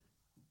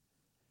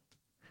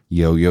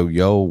Yo, yo,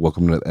 yo.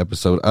 Welcome to the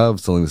episode of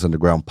Selena's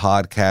Underground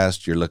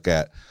Podcast. Your look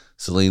at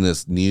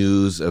Selena's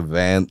news,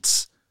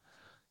 events,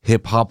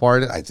 hip-hop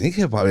artist. I think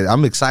hip-hop.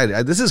 I'm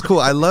excited. This is cool.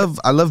 I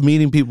love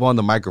meeting people on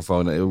the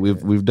microphone.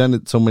 We've done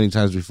it so many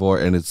times before,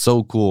 and it's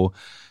so cool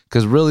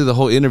because really the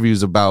whole interview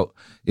is about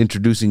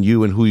introducing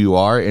you and who you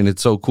are, and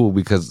it's so cool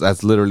because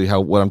that's literally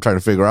what I'm trying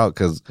to figure out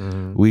because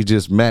we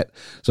just met.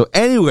 So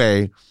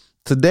anyway,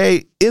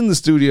 today in the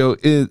studio,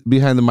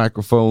 behind the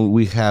microphone,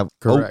 we have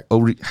correct.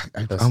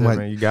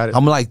 Man, you got it.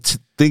 I'm like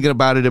thinking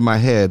about it in my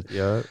head.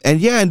 Yeah. And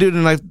dude,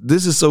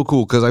 this is so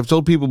cool because I've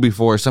told people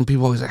before. Some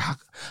people always like,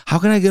 how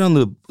can I get on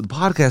the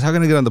podcast? How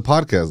can I get on the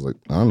podcast? Like,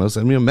 I don't know.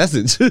 Send me a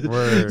message.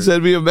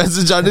 Send me a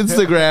message on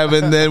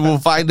Instagram, and then we'll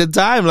find the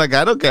time. Like,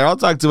 I don't care. I'll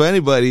talk to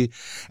anybody.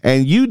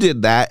 And you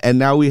did that, and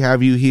now we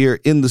have you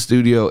here in the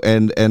studio,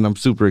 and I'm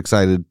super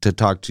excited to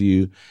talk to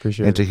you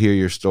and to hear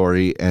your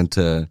story and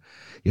to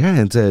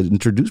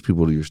introduce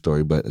people to your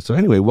story. But so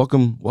anyway,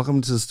 welcome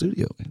to the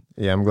studio, man.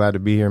 Yeah, I'm glad to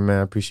be here, man.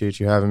 I appreciate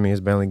you having me.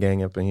 It's Bentley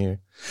Gang up in here.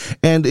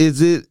 And is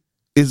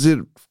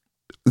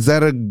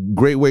that a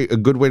good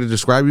way to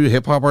describe you,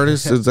 hip hop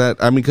artist? Is that,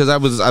 I mean, because I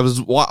was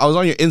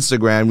on your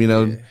Instagram, you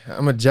know. Yeah,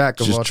 I'm a jack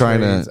of all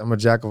trades. I'm a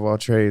jack of all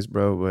trades,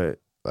 bro. But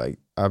like,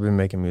 I've been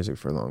making music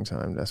for a long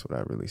time. That's what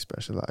I really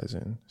specialize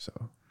in. So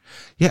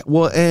yeah,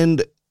 well,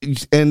 and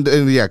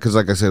yeah, because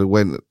like I said,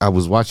 when I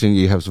was watching,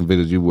 you have some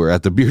videos. You were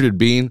at the Bearded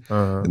Bean,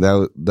 and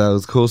that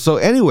was cool. So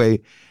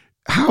anyway,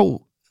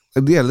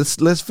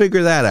 let's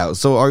figure that out.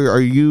 So are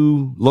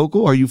you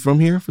local? Are you from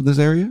here, from this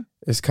area?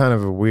 It's kind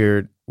of a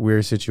weird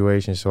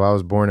situation. So I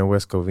was born in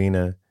West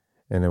Covina,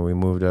 and then we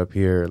moved up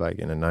here like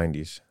in the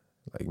 90s,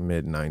 like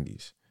mid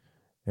 90s,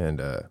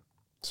 and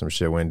some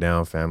shit went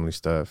down, family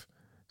stuff.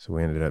 So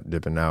we ended up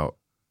dipping out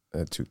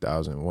at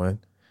 2001.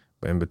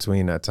 But in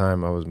between that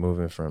time, I was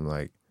moving from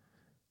like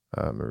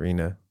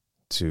Marina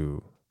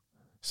to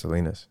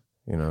Salinas,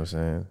 you know what I'm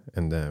saying?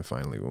 And then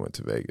finally we went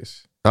to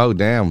Vegas. Oh,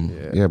 damn.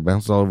 Yeah,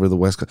 bounced all over the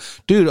West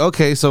Coast. Dude,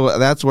 okay, so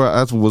that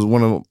was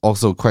one of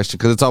also question,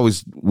 because it's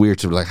always weird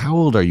to be like, how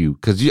old are you?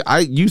 Because you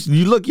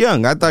look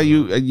young. I thought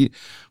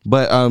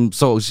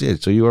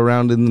so you were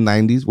around in the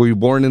 90s. Were you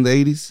born in the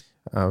 80s?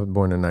 I was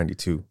born in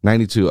 92.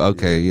 92,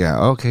 okay, yeah.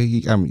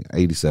 Okay, I mean,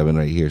 87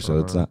 right here, so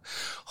it's not.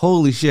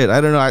 Holy shit,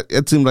 I don't know.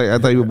 It seemed like I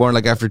thought you were born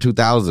like after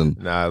 2000.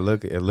 Nah, it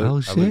look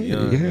oh, shit, I look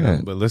young, yeah. You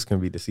know, but looks can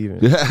be deceiving.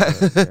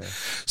 Yeah.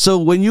 So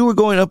when you were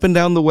going up and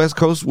down the West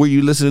Coast, were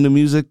you listening to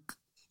music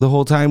the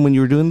whole time when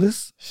you were doing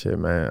this? Shit,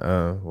 man.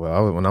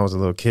 When I was a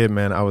little kid,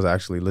 man, I was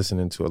actually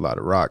listening to a lot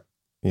of rock,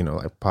 you know,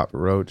 like Papa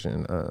Roach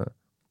and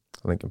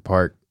Linkin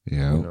Park.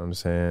 Yeah. You know what I'm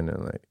saying?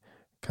 And like,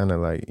 kind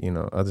of like, you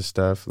know, other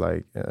stuff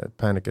like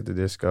Panic at the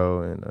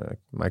Disco and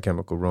My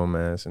Chemical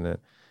Romance, and then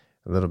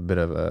a little bit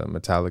of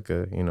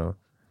Metallica, you know.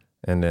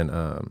 And then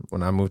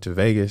when I moved to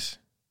Vegas,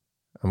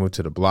 I moved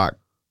to the block,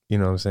 you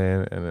know what I'm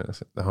saying? And then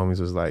the homies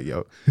was like,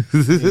 yo,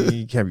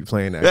 you can't be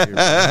playing that here,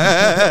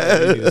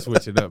 bro. You need to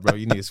switch it up, bro.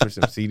 You need to switch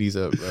some CDs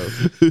up,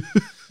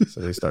 bro.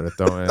 So they started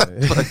throwing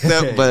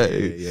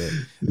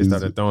They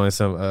started throwing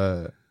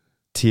some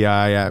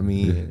T.I. at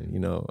me, and, you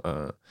know,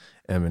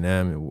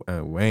 Eminem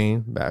and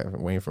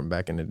Wayne from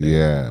back in the day.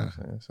 Yeah.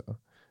 You know, so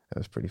that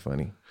was pretty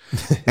funny.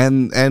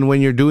 And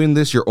when you're doing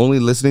this, you're only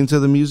listening to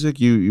the music?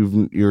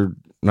 You're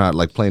not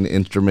like playing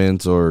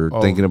instruments or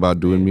thinking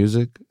about doing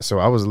music? So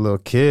I was a little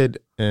kid,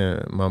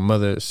 and my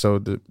mother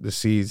sowed the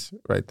seeds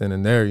right then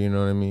and there, you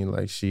know what I mean?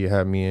 Like, she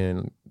had me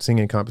in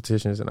singing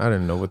competitions, and I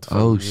didn't know what the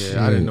fuck. Shit.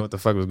 I didn't know what the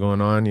fuck was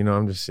going on. You know,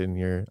 I'm just sitting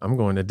here. I'm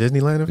going to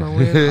Disneyland if I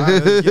win.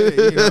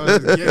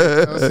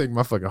 I was singing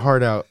my fucking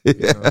heart out. You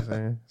know what I'm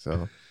saying?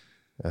 So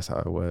that's how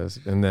it was.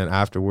 And then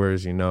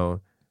afterwards, you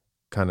know,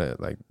 kind of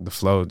like the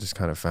flow just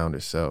kind of found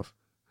itself.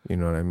 You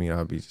know what I mean?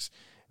 I'll be just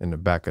in the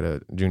back of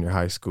the junior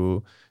high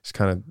school, just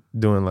kind of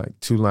doing like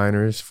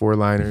 2-liners,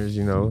 4-liners,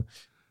 you know,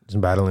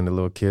 just battling the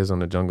little kids on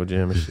the jungle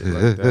gym and shit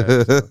like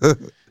that. So,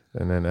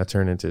 and then that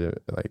turned into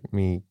like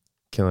me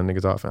killing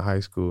niggas off in high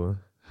school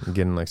and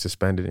getting like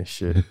suspended and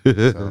shit.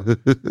 So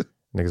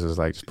niggas was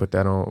like, just put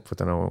that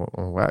on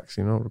wax,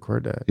 you know,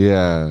 record that.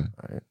 Yeah.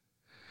 Right.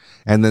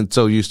 And then,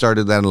 so you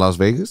started that in Las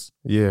Vegas?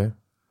 Yeah.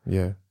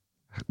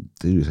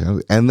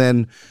 Dude, and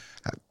then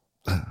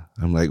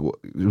I'm like,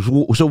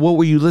 so what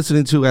were you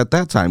listening to at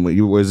that time?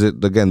 Was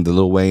it, again, the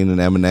Lil Wayne and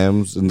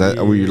Eminems? And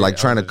that, were you like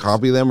trying to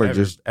copy them or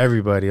just?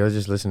 Everybody. I was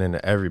just listening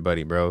to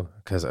everybody, bro.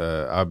 Because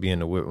I'll be in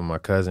the whip with my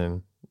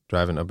cousin,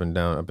 driving up and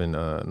down up in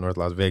North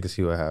Las Vegas.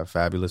 He would have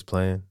Fabulous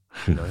playing.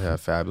 You know, he'll have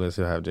Fabulous.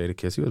 He'll have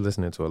Jadakiss. He was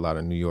listening to a lot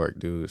of New York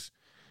dudes.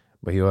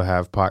 But he'll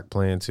have Pac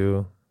playing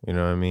too. You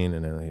know what I mean?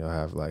 And then he'll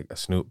have like a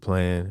Snoop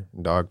playing,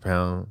 Dog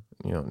Pound,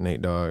 you know,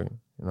 Nate Dogg,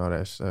 and all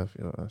that stuff.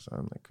 You know, so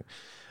I'm like,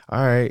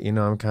 all right, you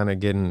know, I'm kind of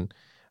getting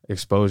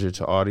exposure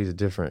to all these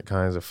different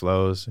kinds of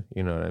flows,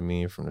 you know what I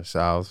mean, from the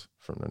South,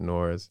 from the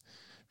North,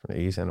 from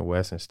the East and the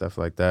West and stuff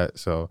like that.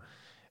 So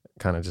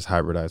kind of just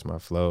hybridized my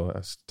flow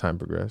as time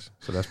progressed.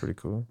 So that's pretty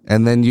cool.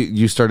 And then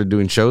you started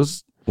doing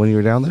shows when you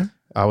were down there?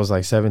 I was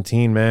like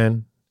 17,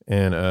 man.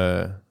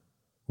 And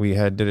we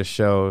had did a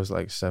show. It was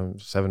like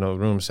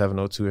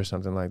 702 or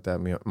something like that.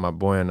 My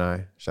boy and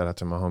I, shout out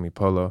to my homie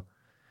Polo.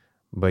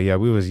 But yeah,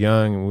 we was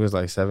young and we was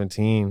like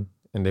 17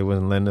 and they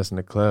wasn't letting us in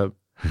the club.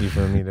 You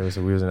feel me?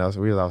 We was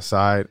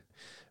outside.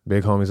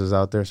 Big homies was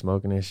out there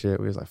smoking and shit.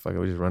 We was like, fuck it,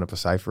 we just run up a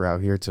cypher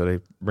out here till they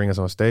bring us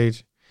on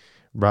stage.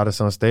 Brought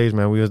us on stage,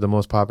 man. We was the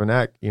most popping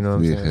act, you know what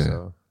I'm saying?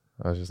 So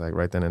I was just like,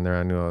 right then and there,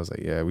 I knew. I was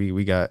like, yeah,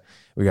 we got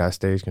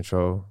stage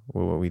control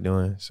with what we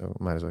doing, so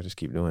might as well just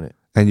keep doing it.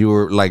 And you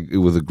were like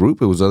with a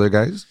group? It was other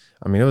guys?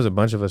 I mean, it was a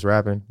bunch of us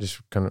rapping,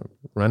 just kind of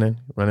running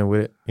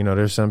with it. You know,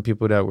 there's some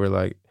people that were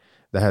like,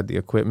 that had the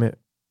equipment,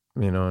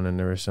 you know, and then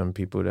there were some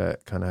people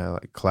that kind of had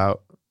like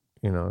clout,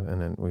 you know,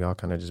 and then we all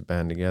kind of just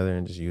band together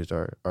and just used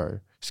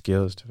our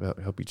skills to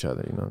help each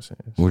other, you know what I'm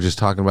saying? We're just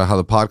talking about how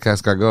the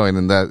podcast got going,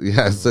 and that,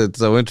 it's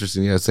so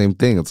interesting. Yeah, same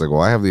thing. It's like,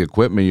 well, I have the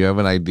equipment. You have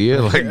an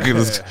idea? Like,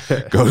 let's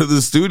go to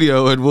the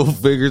studio and we'll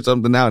figure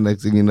something out.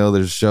 Next thing you know,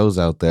 there's shows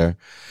out there.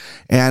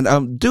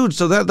 And dude,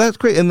 so that's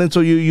great. And then so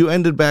you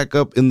ended back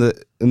up in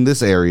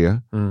this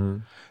area,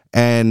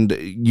 and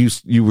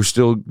you were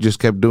still just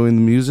kept doing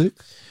the music.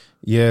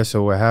 Yeah.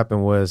 So what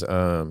happened was,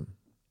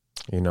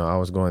 you know, I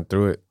was going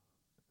through it.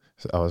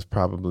 So I was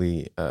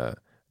probably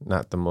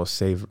not the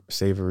most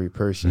savory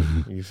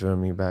person, you feel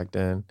me, back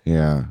then.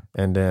 Yeah.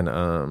 And then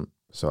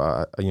so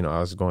I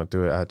was going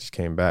through it. I just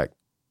came back.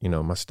 You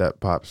know, my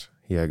step pops,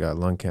 he had got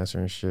lung cancer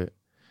and shit.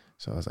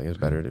 So I was like, it's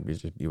better to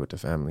just be with the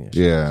family and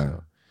shit. Yeah.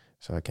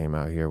 So I came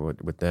out here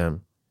with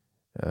them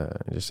and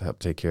just to help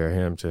take care of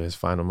him to his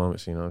final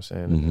moments, you know what I'm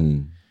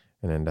saying?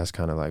 And then that's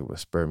kind of like what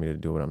spurred me to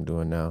do what I'm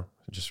doing now.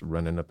 Just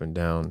running up and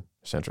down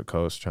Central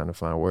Coast trying to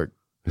find work.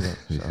 Yeah,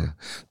 so. Yeah.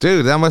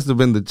 Dude, that must have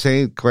been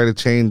quite a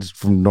change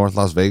from North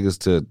Las Vegas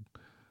to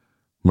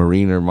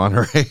Marine or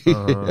Monterey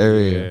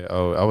area. Yeah.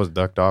 Oh, I was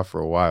ducked off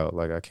for a while.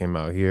 Like I came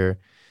out here,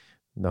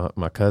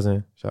 my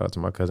cousin, shout out to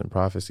my cousin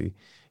Prophecy.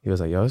 He was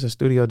like, yo, it's a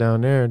studio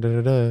down there.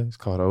 It's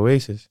called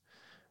Oasis.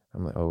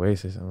 I'm like,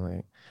 Oasis? I'm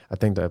like, I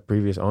think the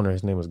previous owner,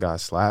 his name was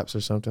God Slaps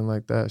or something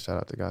like that. Shout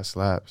out to God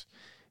Slaps.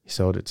 He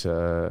sold it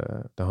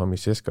to the homie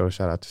Cisco.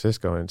 Shout out to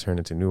Cisco, and turned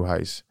into New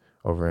Heights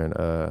over in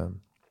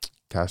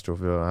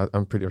Castroville.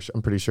 I'm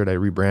pretty sure they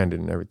rebranded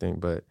and everything,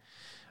 but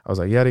I was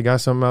like, yeah, they got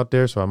something out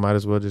there, so I might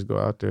as well just go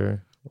out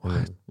there.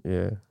 And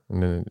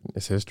then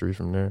it's history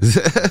from there.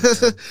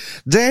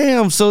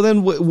 Damn. So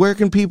then,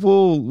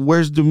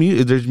 where's the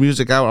music? There's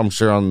music out, I'm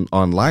sure,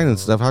 online and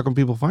stuff. How can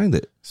people find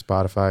it?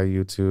 Spotify,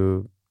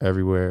 YouTube,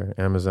 everywhere.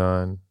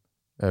 Amazon,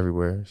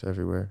 everywhere. It's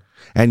everywhere.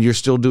 And you're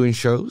still doing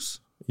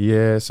shows?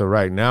 Yeah. So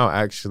right now,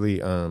 actually,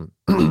 so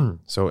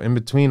in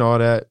between all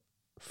that,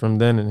 from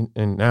then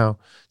and now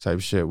type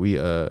shit, we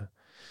got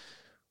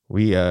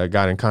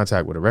in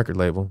contact with a record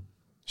label.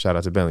 Shout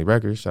out to Bentley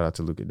Records, shout out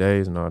to Luca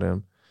Days and all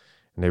them.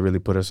 And they really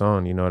put us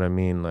on, you know what I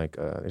mean? Like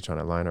they're trying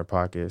to line our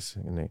pockets,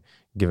 and they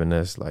giving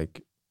us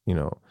like, you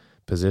know,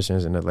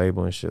 positions in the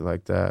label and shit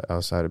like that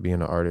outside of being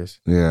an artist.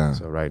 Yeah.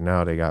 So right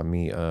now they got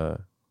me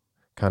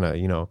kind of,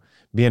 you know,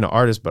 being an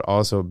artist, but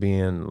also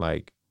being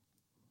like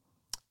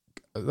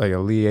a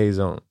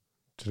liaison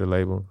to the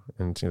label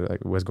and to like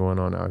what's going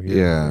on out here.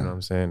 Yeah. You know what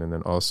I'm saying? And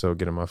then also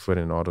getting my foot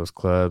in all those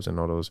clubs and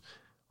all those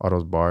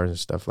bars and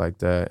stuff like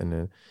that. And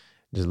then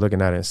just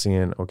looking at it and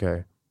seeing,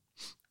 okay,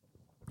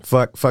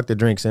 fuck the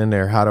drinks in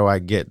there. How do I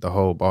get the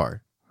whole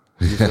bar?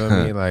 You feel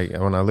me? Like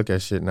when I look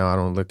at shit now, I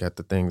don't look at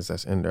the things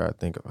that's in there. I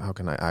think of how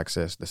can I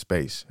access the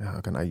space?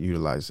 How can I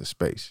utilize the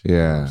space? Yeah. You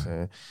know what I'm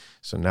saying?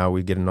 So now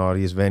we getting all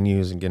these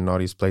venues and getting all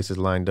these places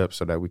lined up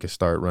so that we can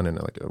start running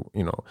like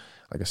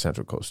a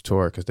Central Coast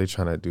tour, because they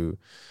trying to do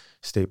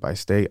state by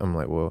state. I'm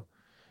like, well,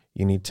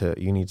 you need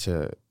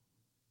to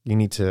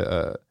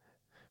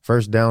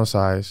first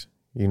downsize,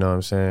 you know what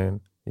I'm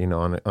saying? You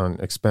know, on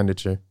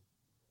expenditure.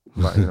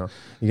 But, you know,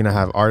 you're gonna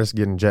have artists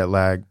getting jet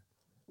lagged.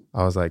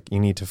 I was like, you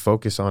need to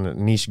focus on a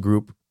niche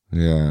group.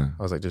 Yeah.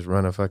 I was like, just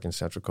run a fucking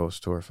Central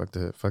Coast tour. Fuck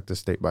the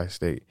state by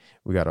state.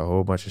 We got a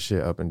whole bunch of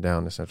shit up and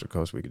down the Central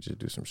Coast. We could just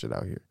do some shit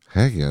out here.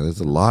 Heck yeah, there's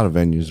a lot of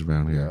venues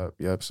around here.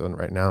 Yep. So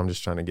right now I'm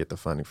just trying to get the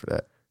funding for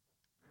that.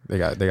 They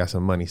got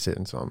some money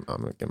sitting, so I'm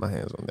gonna get my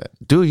hands on that.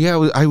 Dude, yeah,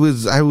 I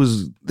was. Yeah,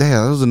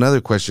 that was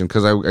another question,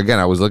 because I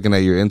was looking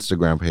at your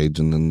Instagram page,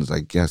 and then it's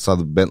like, yeah, I saw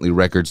the Bentley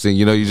Records thing.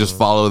 You know, you just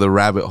follow the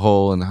rabbit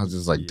hole, and I was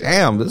just like,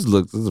 damn, this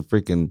is a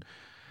freaking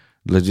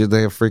legit.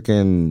 They have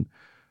freaking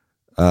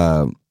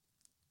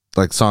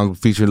like song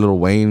featuring Lil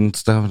Wayne and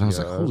stuff, and I was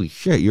like, holy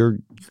shit, you're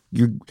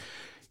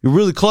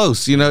really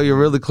close. You know, you're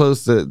really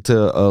close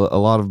to a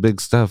lot of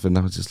big stuff, and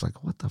I was just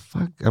like, what the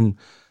fuck?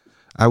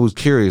 I was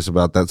curious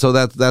about that. So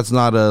that's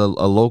not a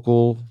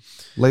local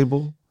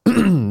label?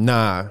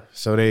 Nah.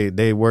 So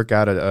they work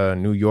out of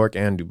New York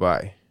and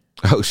Dubai.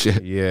 Oh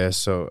shit. Yeah.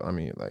 So I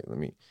mean, like, let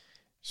me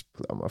just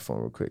pull out my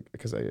phone real quick,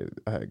 because I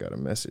had got a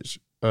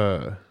message.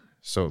 So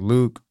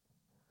Luke,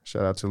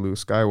 shout out to Luke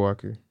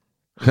Skywalker.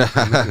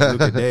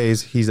 Luke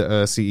Days, he's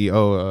a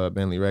CEO of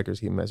Bentley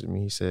Records. He messaged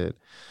me. He said,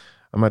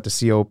 I'm at the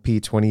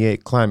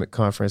COP28 Climate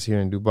Conference here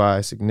in Dubai,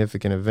 a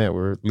significant event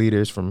where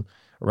leaders from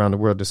around the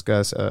world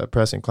discuss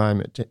pressing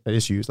climate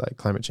issues like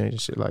climate change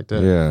and shit like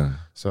that. Yeah.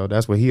 So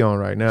that's what he on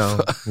right now.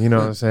 You know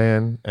what I'm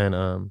saying?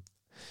 And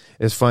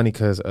it's funny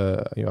because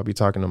you know, I'll be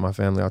talking to my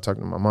family. I'll talk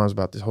to my moms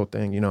about this whole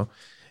thing. You know,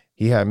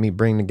 he had me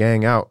bring the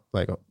gang out,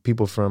 like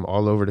people from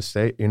all over the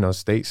state, you know,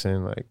 states,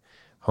 and like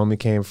one of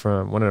the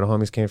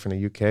homies came from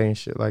the UK and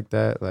shit like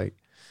that. Like,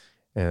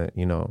 and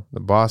you know, the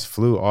boss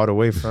flew all the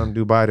way from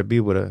Dubai to be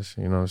with us.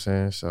 You know what I'm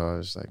saying? So I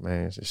was like,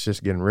 man, it's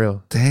just getting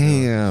real.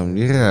 Damn,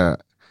 yeah.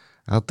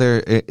 Out there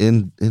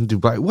in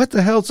Dubai. What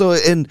the hell? So,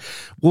 and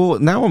well,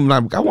 now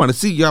I want to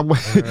see y'all.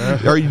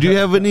 Do you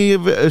have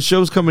any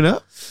shows coming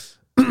up?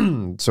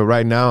 So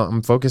right now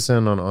I'm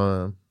focusing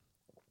on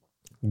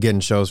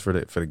getting shows for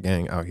the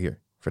gang out here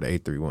for the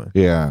 831.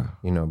 Yeah.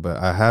 You know, but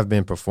I have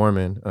been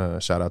performing.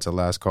 Shout out to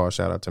Last Call.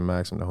 Shout out to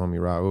Max and the homie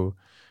Raul.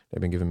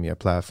 They've been giving me a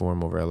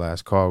platform over at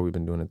Last Call. We've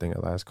been doing a thing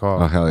at Last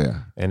Call. Oh, hell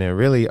yeah. And then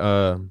really,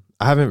 I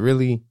haven't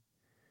really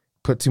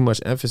put too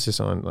much emphasis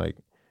on like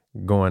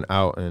going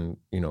out and,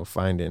 you know,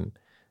 finding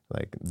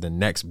like the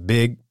next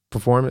big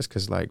performance,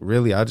 because like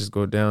really I just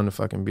go down to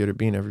fucking Beer to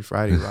Bean every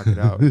Friday, rock it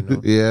out, you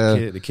know?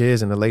 Yeah. The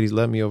kids and the ladies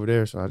love me over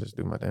there, so I just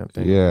do my damn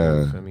thing.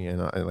 Yeah. You feel me?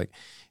 And I, like,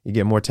 you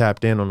get more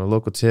tapped in on the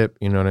local tip,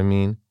 you know what I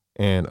mean?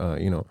 And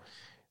you know,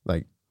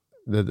 like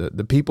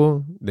the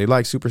people, they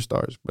like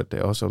superstars, but they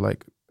also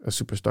like a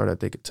superstar that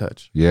they could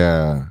touch.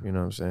 Yeah. You know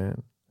what I'm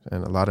saying?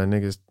 And a lot of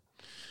niggas,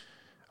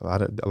 a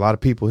lot of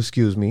people,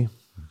 excuse me,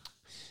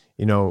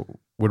 you know,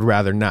 would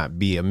rather not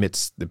be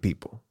amidst the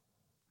people,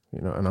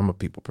 you know, and I'm a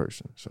people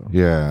person. So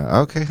yeah,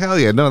 okay, hell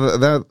yeah, no,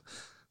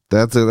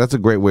 that's a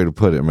great way to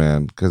put it,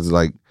 man. Because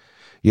like,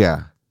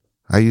 yeah,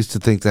 I used to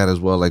think that as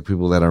well. Like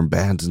people that are in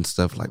bands and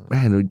stuff, like,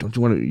 man, don't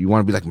you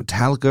want to be like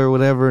Metallica or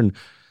whatever? And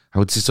I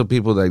would see some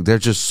people like they're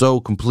just so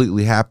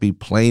completely happy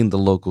playing the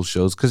local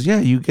shows because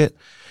yeah, you get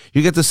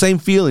the same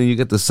feeling, you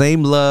get the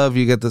same love,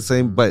 you get the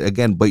same, but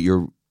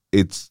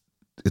it's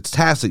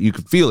tacit, you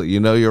can feel it, you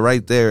know, you're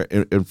right there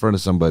in front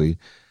of somebody.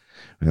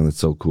 Man, that's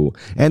so cool.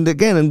 And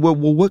again, and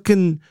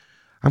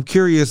I'm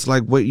curious,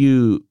 like what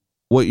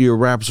your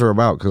raps are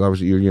about, because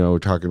obviously you're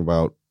talking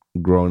about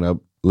growing up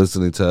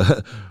listening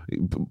to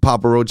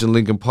Papa Roach and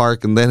Linkin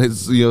Park, and then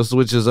it's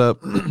switches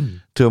up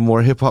to a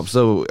more hip hop.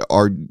 So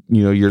are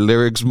your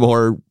lyrics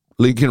more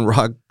Linkin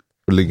Park,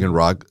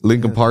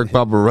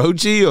 Papa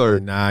Roachy,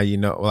 or nah?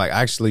 Like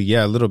actually,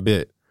 yeah, a little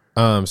bit.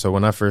 So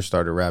when I first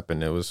started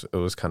rapping, it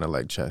was kind of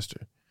like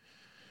Chester.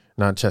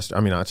 Not Chester.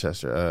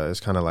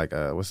 It's kind of like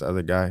what's the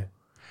other guy?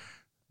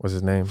 What's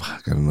his name?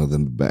 Fuck, I don't know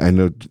them. I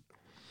know.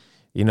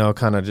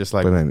 Kind of just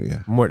like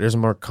yeah. more. There's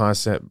more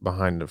concept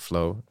behind the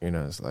flow.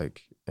 It's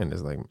like, and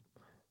it's like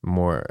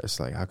more. It's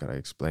like, how could I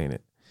explain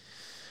it?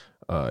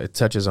 It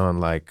touches on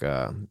like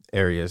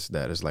areas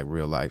that is like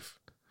real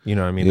life. You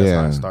know what I mean? That's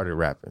how I started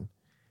rapping,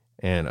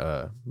 and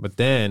but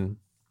then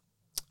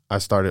I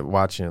started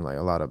watching like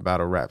a lot of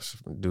battle raps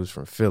from dudes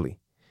from Philly.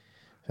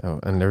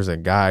 And there's a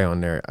guy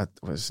on there.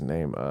 What's his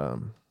name?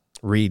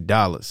 Reed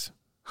Dollars.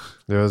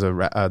 There was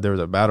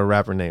a battle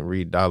rapper named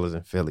Reed Dollars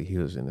in Philly. He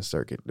was in the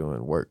circuit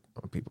doing work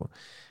on people,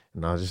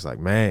 and I was just like,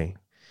 man,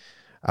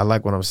 I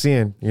like what I'm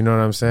seeing. You know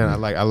what I'm saying? I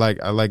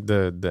like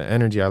the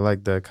energy. I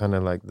like the kind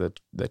of like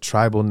the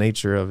tribal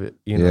nature of it.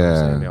 You know what I'm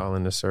saying? They're all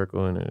in the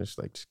circle, and it's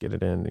like, just get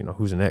it in.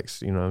 Who's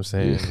next? You know what I'm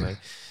saying? Yeah. Like,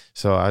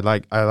 so I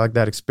like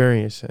that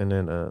experience, and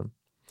then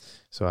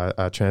so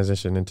I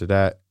transitioned into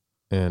that,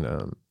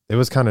 and it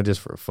was kind of just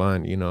for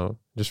fun,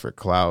 just for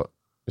clout.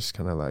 Just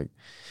kind of like,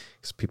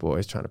 because people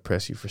always trying to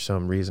press you for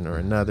some reason or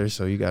another,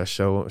 so you got to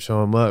show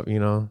them up,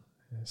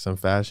 some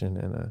fashion.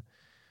 And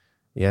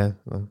yeah,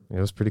 it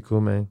was pretty cool,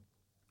 man.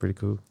 Pretty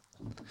cool.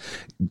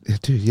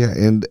 Dude, yeah,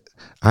 and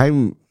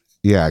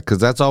because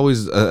that's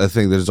always a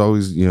thing. There's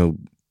always,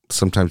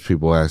 sometimes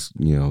people ask,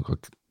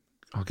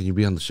 oh, can you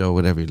be on the show,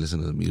 whatever, you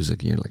listen to the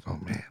music, and you're like, oh,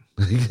 man.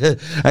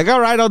 Like, all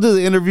right, I'll do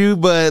the interview,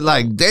 but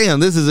like, damn,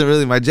 this isn't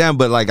really my jam.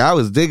 But like, I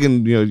was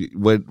digging,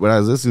 what I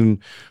was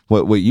listening,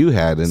 what you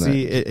had, and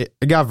see,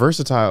 it got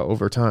versatile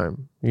over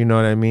time. You know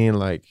what I mean?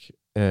 Like,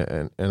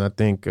 and I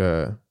think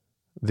the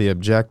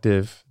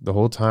objective the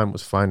whole time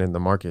was finding the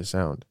market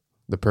sound,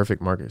 the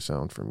perfect market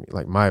sound for me,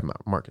 like my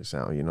market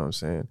sound. You know what I'm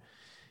saying?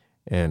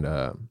 And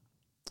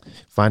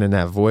finding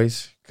that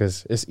voice,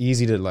 because it's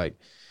easy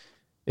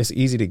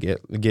to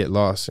get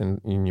lost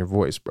in your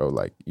voice, bro.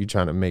 Like, you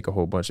trying to make a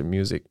whole bunch of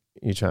music,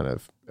 you trying to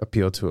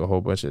appeal to a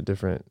whole bunch of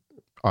different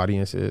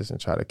audiences and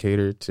try to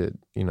cater to,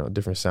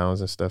 different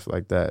sounds and stuff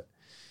like that.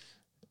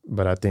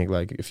 But I think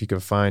like if you can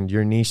find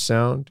your niche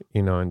sound,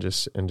 and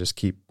just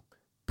keep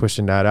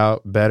pushing that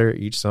out better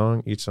each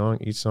song,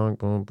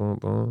 boom, boom,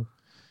 boom,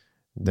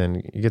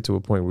 then you get to a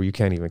point where you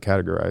can't even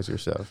categorize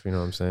yourself. You know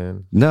what I'm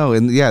saying? No,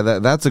 and yeah,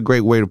 that's a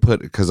great way to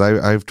put it, because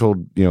I've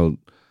told,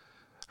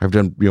 I've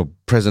done,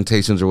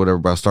 presentations or whatever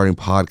about starting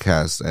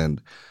podcasts,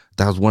 and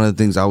that was one of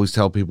the things I always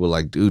tell people,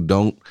 like, dude,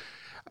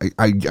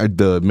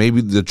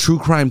 maybe the true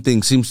crime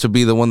thing seems to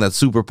be the one that's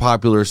super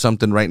popular or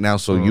something right now.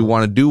 So you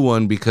want to do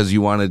one because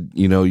you want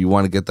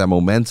to get that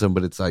momentum.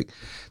 But it's like,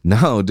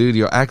 no, dude,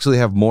 you'll actually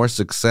have more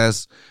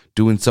success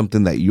doing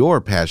something that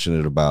you're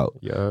passionate about.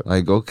 Yeah.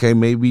 Like, okay,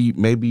 maybe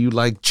you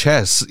like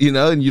chess,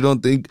 and you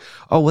don't think,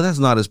 oh, well, that's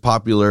not as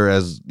popular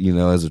as,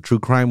 as a true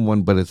crime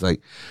one. But it's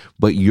like,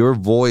 but your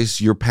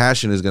voice, your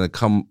passion is going to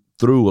come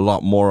through a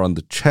lot more on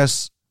the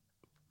chess,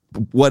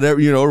 whatever,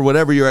 or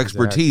whatever your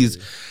expertise.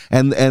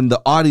 Exactly. And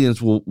the audience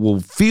will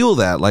feel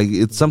that. Like,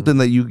 it's something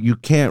that you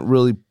can't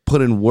really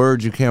put in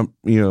words. You can't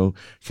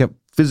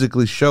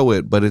physically show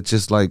it, but it's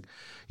just like,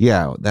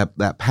 yeah,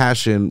 that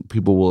passion,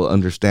 people will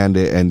understand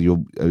it, and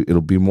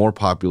it'll be more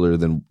popular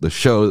than the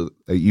show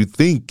that you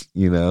think,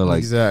 like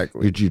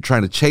exactly. You're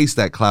trying to chase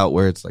that clout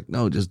where it's like,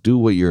 no, just do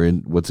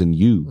what's in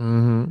you,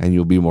 and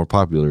you'll be more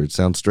popular. It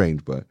sounds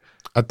strange, but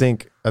I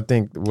think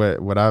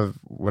what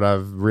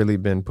I've really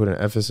been putting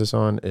emphasis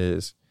on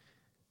is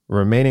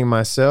remaining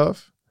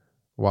myself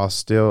while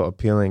still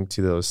appealing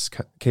to those,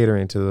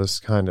 catering to those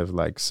kind of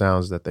like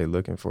sounds that they're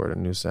looking for, the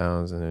new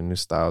sounds and the new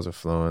styles of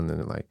flowing,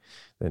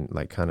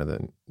 and kind of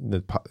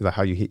the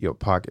how you hit your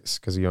pockets,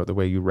 because the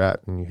way you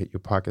rap and you hit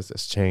your pockets,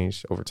 that's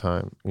changed over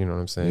time. You know what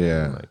I'm saying?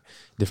 Yeah. And, like,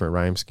 different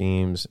rhyme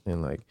schemes,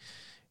 and like,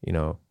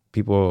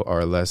 people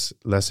are less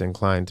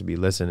inclined to be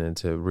listening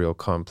to real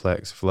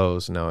complex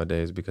flows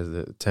nowadays because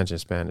the attention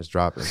span is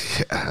dropping.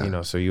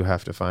 Yeah. So you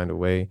have to find a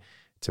way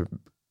to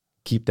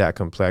keep that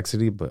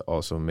complexity, but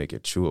also make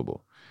it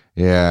chewable.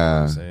 Yeah. You know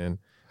what I'm saying?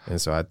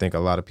 And so I think a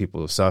lot of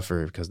people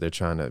suffer because they're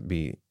trying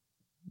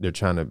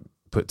to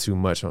put too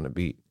much on the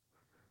beat.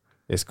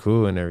 It's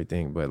cool and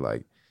everything, but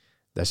like,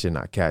 that shit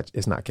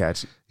it's not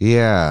catchy.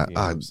 Yeah. You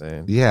know what I'm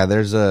saying? Yeah,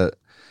 there's a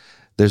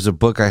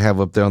book I have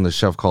up there on the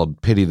shelf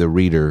called Pity the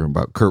Reader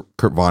about Kurt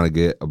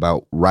Vonnegut,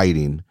 about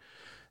writing.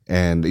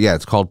 And yeah,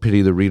 it's called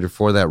Pity the Reader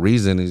for that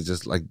reason. He's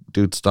just like,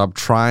 dude, stop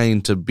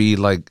trying to be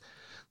like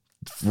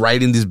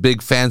writing these big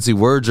fancy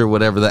words or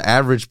whatever. The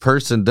average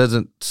person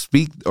doesn't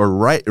speak or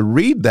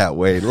read that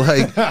way.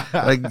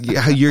 Like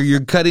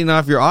you're cutting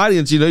off your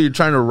audience. You're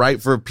trying to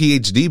write for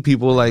PhD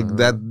people. Like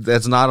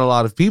that's not a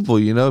lot of people.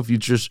 If you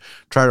just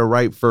try to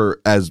write for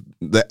as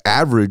the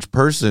average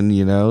person,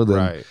 then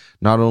right.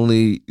 Not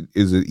only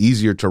is it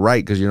easier to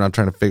write because you're not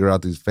trying to figure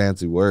out these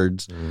fancy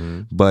words,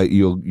 but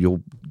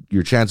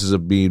your chances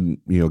of being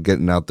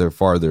getting out there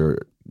farther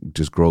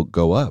just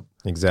go up.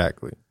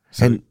 Exactly.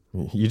 So and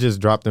you just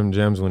drop them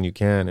gems when you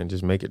can and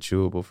just make it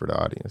chewable for the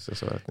audience.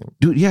 That's what I think.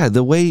 Dude, yeah,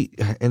 the way,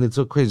 and it's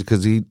so crazy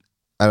because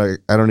I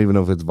don't even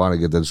know if it's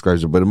Vonnegut that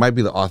describes it, but it might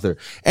be the author.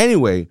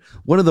 Anyway,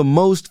 one of the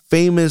most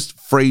famous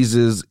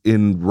phrases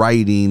in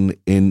writing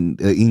in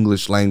the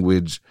English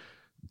language,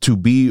 to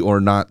be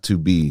or not to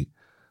be.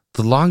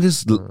 The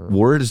longest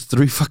word is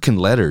 3 fucking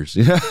letters.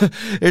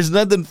 There's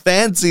nothing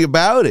fancy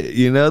about it.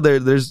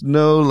 There's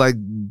no like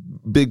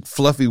big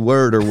fluffy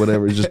word or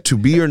whatever. It's just to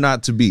be or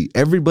not to be.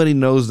 Everybody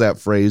knows that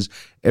phrase.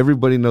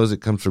 Everybody knows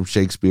it comes from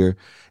Shakespeare,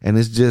 and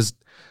it's just,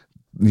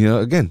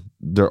 again,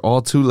 they're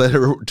all two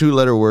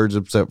letter words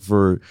except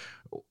for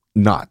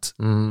not.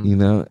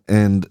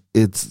 And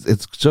it's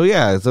so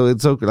yeah. So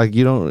it's so like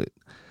you don't.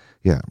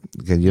 Yeah,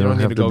 again, you don't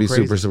have to be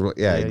crazy. super.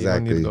 Yeah, exactly. You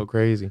don't need to go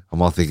crazy.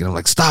 I'm all thinking, I'm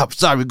like, stop,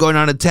 you're going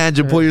on a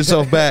tangent, pull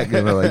yourself back.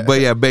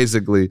 But yeah,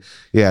 basically,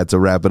 yeah, to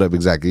wrap it up,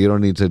 exactly. You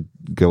don't need to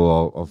go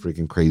all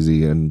freaking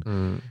crazy,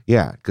 and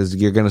yeah, because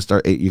you're gonna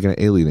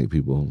alienate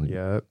people.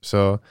 Yeah.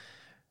 So,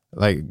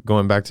 like,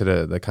 going back to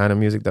the kind of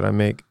music that I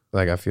make,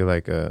 like, I feel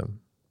like I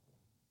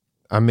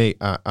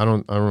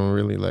don't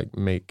really like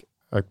make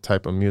a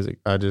type of music.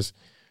 I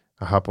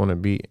hop on a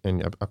beat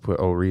and I put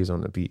Oreez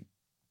on the beat.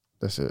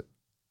 That's it.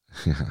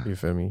 You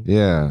feel me?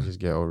 Yeah. You just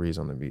get Oreez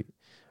on the beat.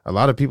 A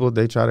lot of people,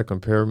 they try to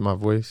compare my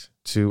voice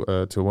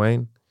to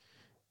Wayne,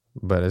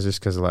 but it's just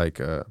because like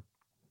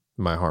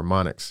my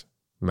harmonics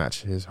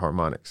match his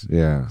harmonics.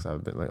 Yeah. So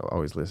I've been like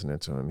always listening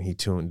to him. He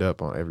tuned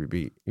up on every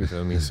beat. You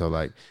feel me? So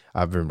like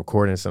I've been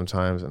recording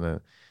sometimes, and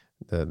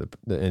then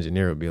the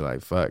engineer would be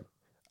like, "Fuck,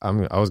 I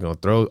was gonna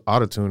throw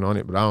autotune on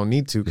it, but I don't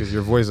need to because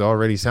your voice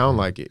already sound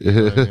like it."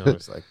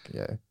 It's like,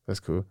 yeah, that's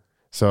cool.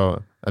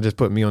 So I just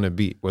put me on a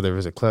beat, whether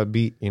it's a club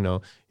beat, you're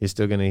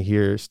still going to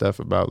hear stuff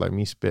about like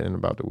me spitting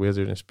about the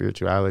wizard and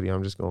spirituality.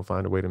 I'm just going to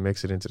find a way to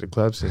mix it into the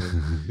club scene.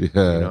 Yeah.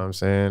 You know what I'm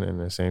saying? And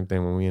the same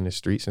thing when we in the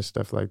streets and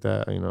stuff like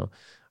that,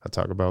 I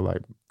talk about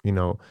like,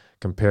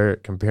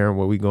 comparing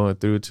what we going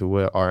through to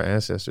what our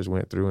ancestors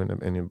went through in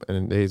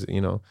the days,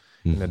 in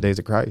the days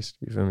of Christ.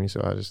 You feel me?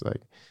 So I just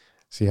like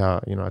see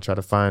how, I try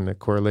to find the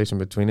correlation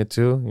between the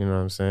two, you know what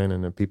I'm saying?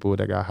 And the people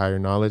that got higher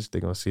knowledge, they're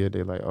going to see it.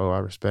 They're like, oh, I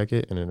respect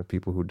it. And then the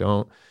people who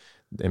don't,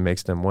 it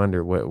makes them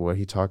wonder what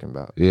he talking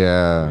about. Yeah.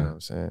 You know what I'm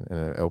saying?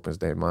 And it opens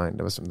their mind.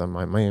 That was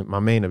my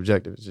main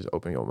objective is just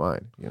open your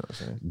mind. You know what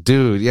I'm saying?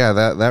 Dude, yeah,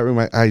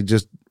 that I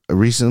just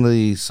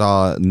recently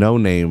saw No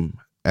Name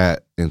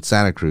in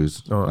Santa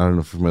Cruz. I don't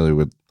know if you're familiar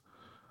with.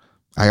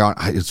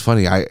 It's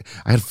funny. I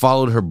had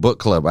followed her book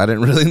club. I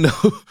didn't really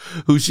know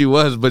who she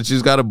was, but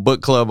she's got a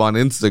book club on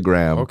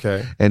Instagram.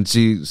 Okay. And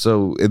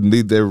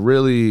they're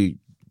really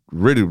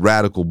really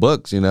radical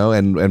books,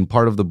 and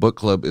part of the book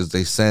club is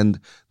they send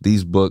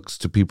these books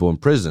to people in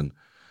prison.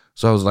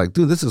 So I was like,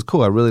 dude, this is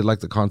cool. I really like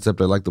the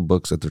concept. I like the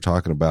books that they're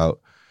talking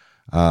about.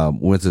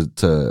 Went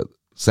to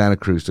Santa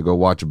Cruz to go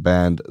watch a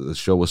band. The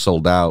show was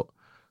sold out.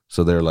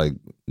 So they're like,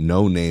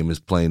 No Name is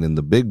playing in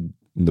the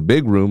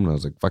big room. And I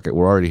was like, fuck it,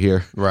 we're already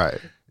here. Right.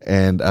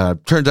 And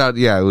turns out,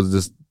 it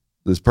was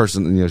this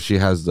person, she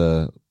has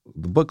the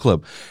book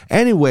club.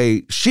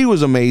 Anyway, she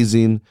was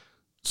amazing,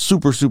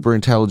 super, super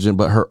intelligent,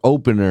 but her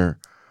opener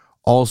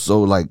also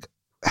like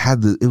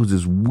it was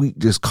this weak,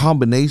 this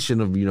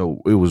combination of,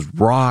 it was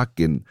rock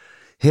and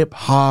hip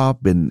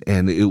hop and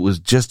it was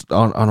just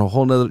on a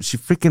whole nother,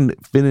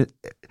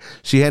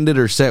 she ended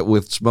her set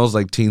with Smells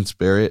Like Teen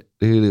Spirit.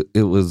 Dude,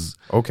 it was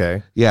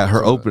okay. Yeah,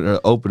 her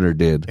opener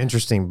did.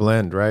 Interesting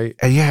blend, right?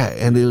 And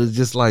and it was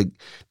just like,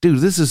 dude,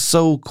 this is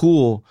so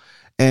cool.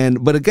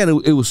 But again,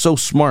 it was so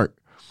smart.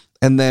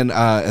 And then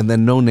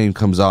No Name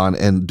comes on,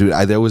 and dude,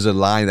 there was a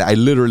line that I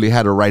literally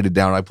had to write it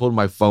down. I pulled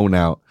my phone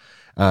out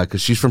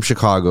because she's from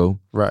Chicago,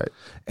 right?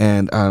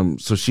 And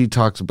so she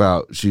talks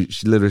about she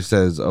literally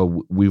says,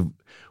 "Oh, we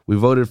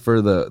voted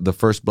for the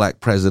first black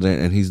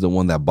president, and he's the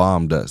one that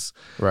bombed us,"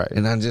 right?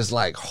 And I'm just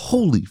like,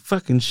 holy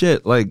fucking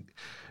shit! Like,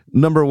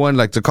 number one,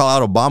 like to call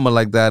out Obama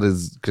like that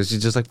is because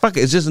she's just like, fuck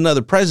it, it's just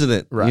another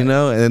president, right.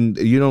 And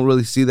you don't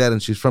really see that.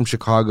 And she's from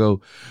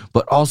Chicago,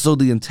 but also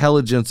the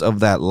intelligence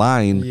of that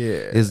line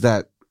is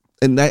that,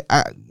 and I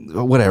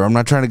whatever, I'm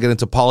not trying to get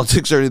into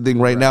politics or anything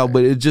right now,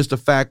 but it's just a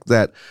fact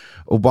that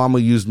Obama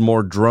used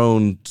more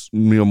drones,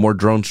 more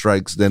drone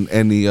strikes than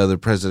any other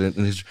president.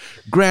 And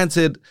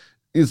granted,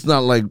 it's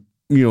not like,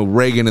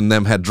 Reagan and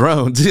them had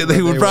drones.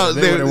 They would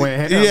probably,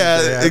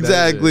 yeah,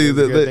 exactly.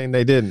 The good thing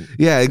they didn't.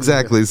 Yeah,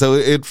 exactly. So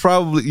it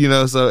probably,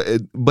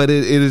 but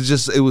it is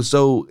just, it was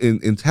so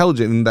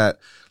intelligent in that,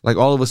 like,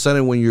 all of a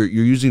sudden when you're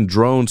using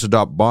drones to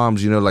drop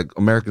bombs, like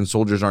American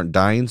soldiers aren't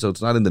dying, so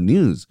it's not in the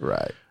news.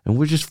 Right. And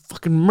we're just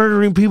fucking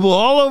murdering people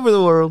all over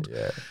the world.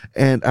 Yeah.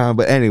 And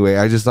but anyway,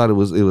 I just thought it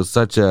was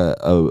such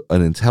an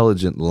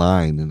intelligent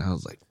line, and I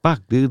was like,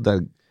 fuck, dude,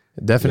 that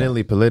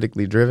definitely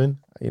politically driven.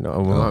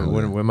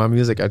 When my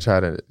music, I try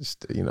to,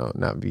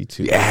 not be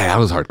too. Yeah, that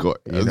was hardcore.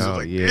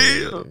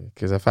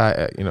 Because if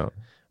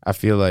I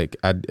feel like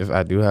if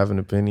I do have an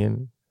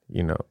opinion,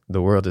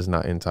 the world is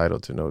not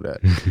entitled to know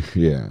that.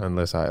 Yeah.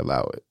 Unless I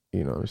allow it.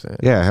 You know what I'm saying?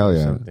 Yeah, hell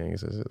yeah. Some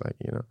things is like,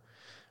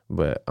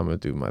 but I'm gonna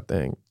do my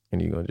thing,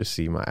 and you're gonna just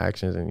see my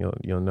actions, and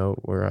you'll know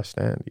where I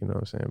stand. You know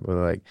what I'm saying? But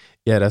like,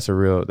 yeah, that's a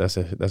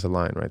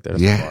line right there.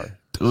 That's a bar.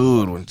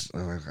 Dude,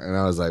 and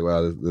I was like,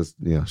 wow, this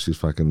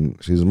she's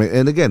amazing.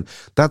 And again,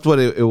 that's what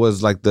it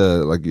was like,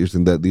 you're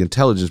saying, the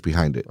intelligence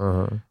behind it.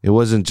 It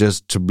wasn't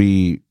just to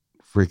be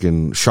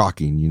freaking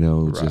shocking,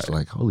 it's just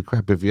like, holy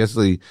crap, if you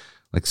actually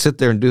like sit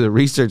there and do the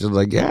research, and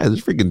like, yeah,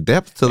 there's freaking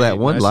depth to that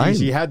one line.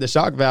 She had the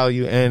shock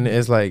value, and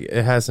it's like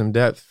it has some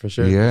depth for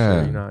sure.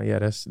 Yeah, for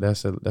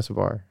sure. That's a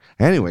bar.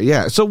 Anyway,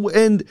 yeah. So,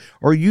 and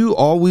are you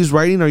always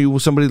writing? Are you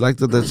somebody like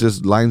that? That's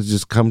just lines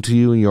just come to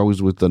you, and you're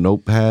always with the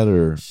notepad,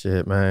 or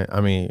shit, man.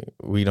 I mean,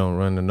 we don't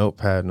run the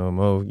notepad no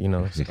more.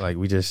 Like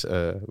we just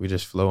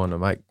flow on the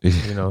mic.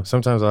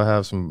 Sometimes I'll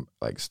have some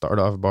like start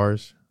off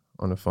bars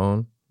on the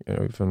phone.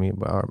 You feel me?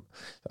 But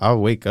I'll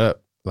wake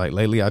up. Like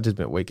lately, I've just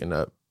been waking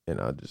up, and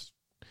I'll just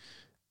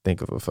think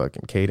of a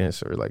fucking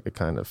cadence or like a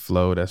kind of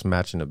flow that's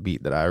matching a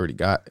beat that I already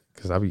got,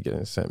 because I be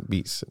getting sent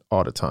beats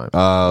all the time.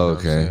 Oh,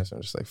 okay. So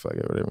I'm just like, fuck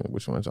it, whatever.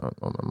 Which one's on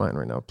my mind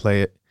right now?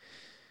 Play it.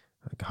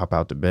 I hop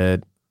out to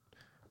bed,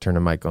 turn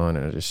the mic on,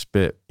 and I just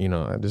spit.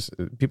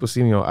 People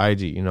see me on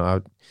IG.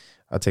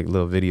 I'll take a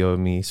little video of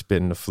me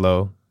spitting the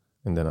flow,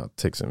 and then I'll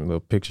take some little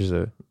pictures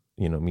of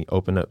me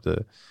open up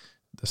the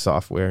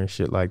software and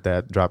shit like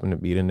that, dropping the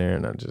beat in there,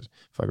 and I just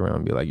fuck around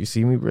and be like, you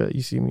see me, bro?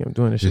 You see me? I'm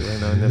doing this shit right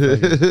now. And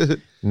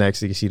then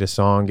next, you see the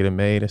song getting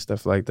made and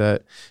stuff like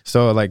that.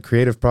 So like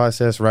creative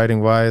process,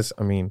 writing wise,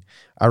 I mean,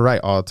 I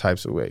write all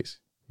types of ways.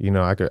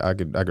 I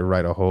could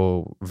write a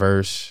whole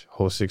verse,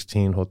 whole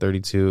 16, whole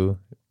 32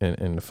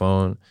 in the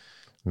phone,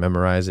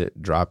 memorize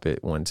it, drop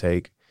it, one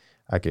take.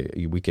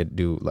 We could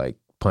do like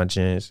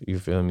punch-ins, you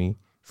feel me?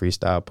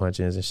 Freestyle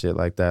punch-ins and shit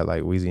like that,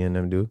 like Weezy and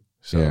them do.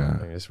 So yeah.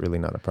 I mean, it's really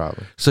not a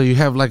problem. So you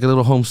have like a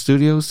little home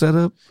studio set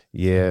up?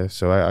 Yeah.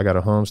 So I got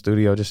a home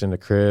studio just in the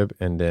crib,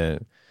 and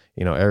then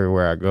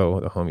everywhere I go,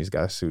 the homies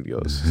got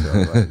studios. So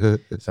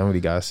like,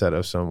 somebody got set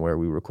up somewhere.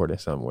 We recorded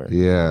somewhere.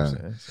 Yeah.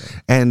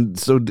 And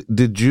so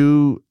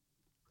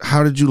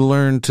how did you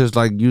learn to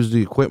like use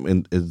the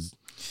equipment? Is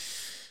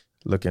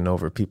looking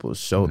over people's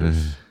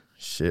shoulders.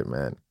 Shit,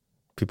 man.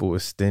 People were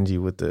stingy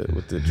with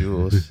the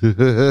jewels.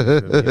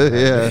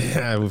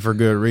 Yeah, for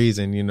good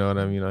reason. You know what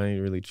I mean? I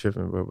ain't really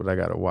tripping, but I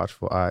got a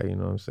watchful eye. You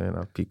know what I'm saying?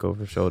 I peek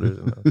over shoulders,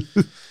 and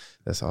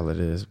that's all it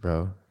is,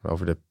 bro.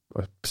 Over the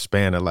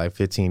span of like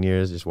 15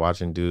 years, just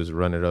watching dudes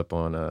run it up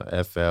on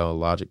FL,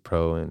 Logic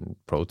Pro, and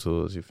Pro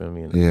Tools. You feel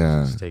me? And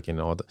just taking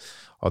all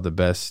the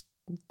best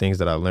things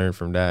that I learned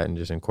from that and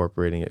just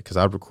incorporating it, because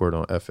I record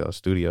on FL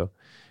Studio.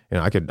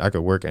 I could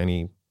work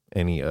any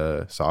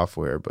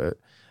software, but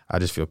I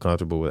just feel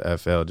comfortable with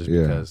FL just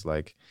because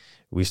like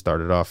we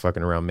started off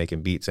fucking around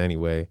making beats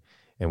anyway,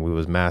 and we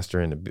was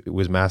mastering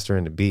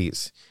the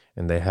beats,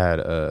 and they had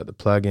the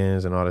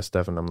plugins and all this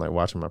stuff, and I'm like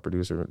watching my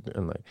producer,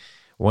 and like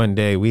one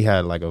day we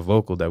had like a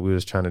vocal that we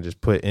was trying to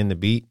just put in the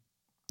beat,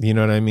 you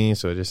know what I mean?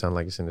 So it just sounded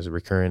like it's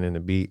recurring in the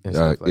beat and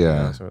stuff like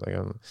that. So like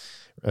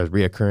it's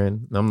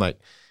reoccurring, and I'm like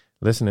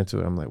listening to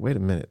it, I'm like, wait a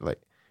minute,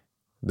 like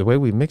the way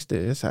we mixed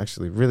it, it's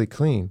actually really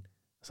clean.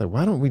 It's like,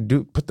 why don't we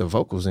put the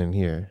vocals in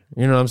here?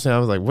 You know what I'm saying? I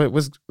was like,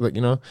 what's like,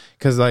 you know,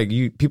 because like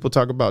people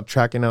talk about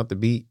tracking out the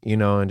beat, you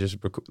know, and just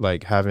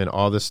like having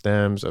all the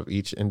stems of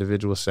each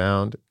individual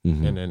sound,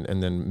 and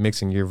then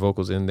mixing your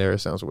vocals in there. It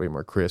sounds way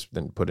more crisp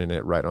than putting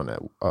it right on that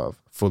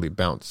fully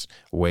bounced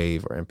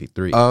wave or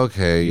MP3.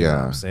 Okay, you know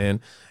what I'm saying?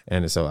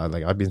 And so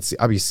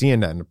I be seeing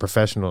that in the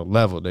professional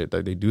level. They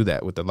do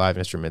that with the live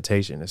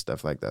instrumentation and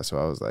stuff like that. So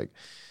I was like,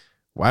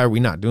 why are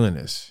we not doing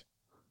this?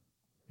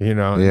 You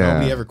know,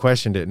 nobody ever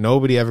questioned it.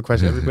 Nobody ever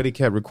questioned it. Everybody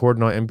kept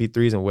recording on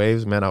MP3s and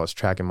waves. Man, I was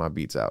tracking my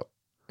beats out.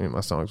 And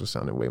my songs were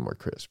sounding way more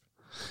crisp.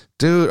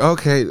 Dude,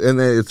 okay.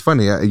 And it's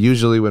funny.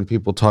 Usually when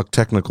people talk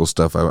technical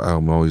stuff,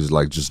 I'm always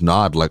like, just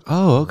nod like,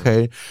 oh,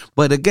 okay.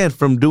 But again,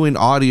 from doing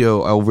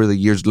audio over the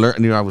years,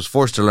 I was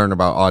forced to learn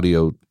about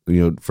audio,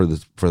 you know, for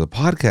the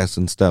podcast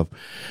and stuff.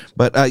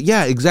 But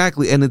yeah,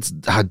 exactly. And it's,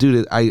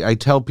 dude, I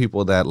tell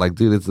people that, like,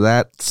 dude, it's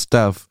that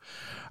stuff.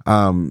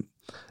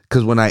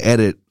 Because when I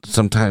edit,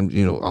 sometimes,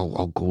 you know,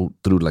 I'll go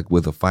through like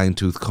with a fine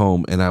tooth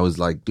comb, and I was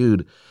like,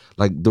 dude,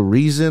 like the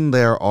reason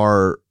there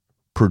are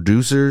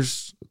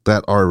producers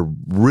that are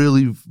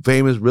really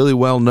famous, really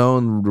well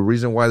known, the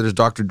reason why there's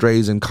Dr.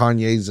 Dre's and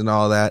Kanye's and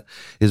all that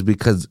is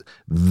because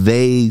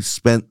they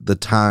spent the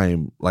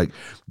time. Like,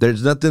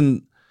 there's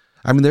nothing.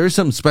 I mean, there is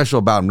something special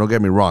about them. Don't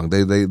get me wrong.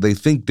 They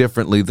think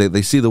differently.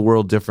 They see the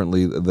world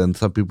differently than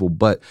some people.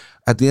 But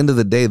at the end of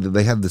the day,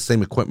 they have the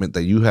same equipment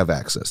that you have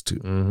access to.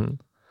 Mm-hmm.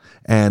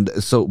 And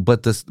so,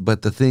 but the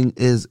thing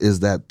is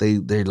that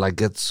they like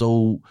get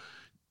so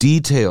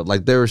detailed.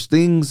 Like there's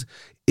things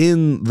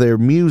in their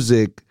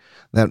music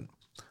that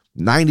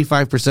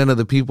 95% of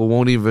the people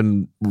won't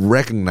even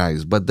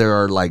recognize, but there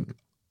are like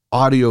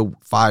audio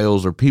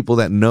files or people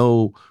that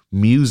know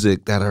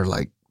music that are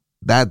like,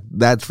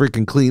 that's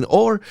freaking clean.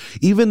 Or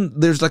even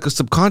there's like a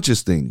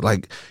subconscious thing.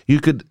 Like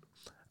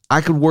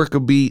I could work a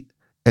beat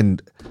and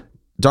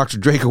Dr.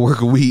 Dre could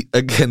work a beat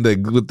again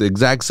with the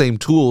exact same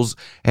tools,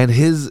 and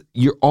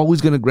you're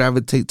always going to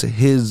gravitate to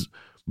his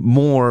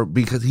more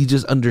because he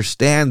just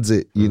understands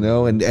it, you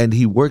know, and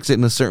he works it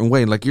in a certain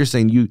way. And like you're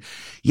saying,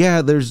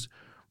 there's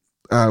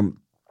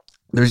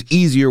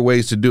easier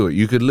ways to do it.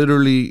 You could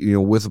literally, you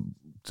know, with,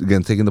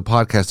 again, taking the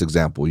podcast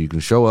example, you can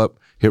show up,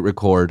 hit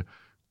record,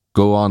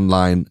 go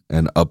online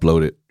and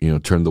upload it, you know,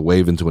 turn the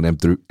wave into an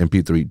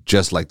MP3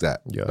 just like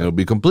that. Yeah. It'll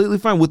be completely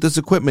fine with this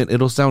equipment.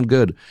 It'll sound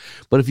good.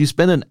 But if you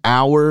spend an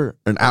hour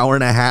and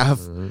a half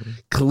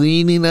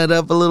cleaning it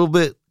up a little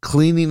bit,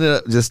 cleaning it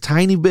up just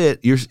tiny bit,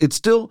 it's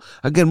still,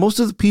 again, most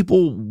of the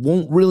people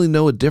won't really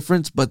know a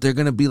difference, but they're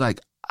going to be like,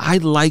 I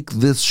like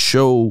this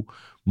show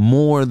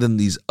more than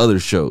these other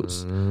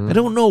shows. I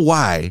don't know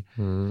why,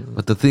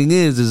 but the thing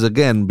is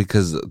again,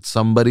 because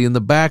somebody in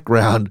the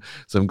background,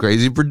 some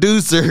crazy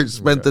producer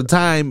spent the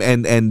time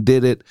and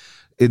did it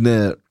in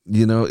a,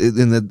 you know,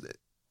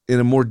 in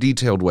a more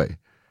detailed way.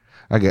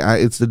 Okay,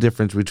 it's the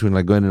difference between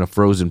like going in a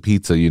frozen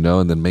pizza, you know,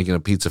 and then making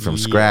a pizza from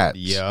scratch.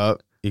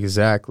 Yep.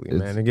 Exactly,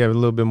 man. They give a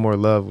little bit more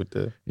love with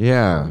the get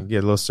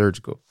a little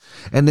surgical,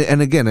 and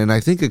again, and I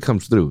think it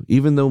comes through,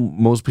 even though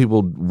most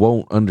people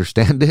won't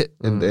understand it,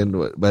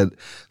 but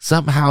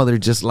somehow they're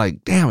just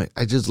like, damn it,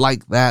 I just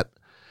like that,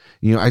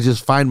 you know. I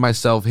just find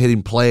myself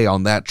hitting play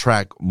on that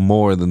track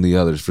more than the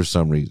others for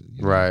some reason.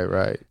 You know?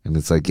 Right. And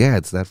it's like, yeah,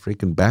 it's that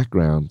freaking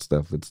background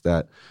stuff. It's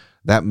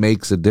that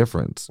makes a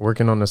difference.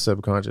 Working on the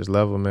subconscious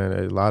level, man,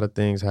 a lot of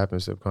things happen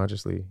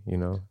subconsciously, you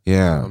know.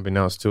 Yeah.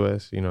 Unbeknownst to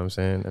us, you know what I'm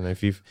saying? And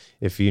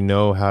if you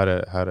know how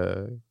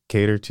to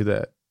cater to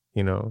that,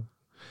 you know.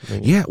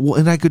 Yeah, well,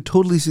 and I could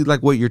totally see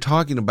like what you're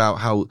talking about,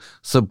 how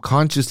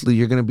subconsciously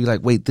you're going to be like,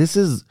 wait,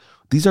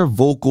 these are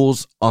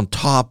vocals on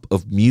top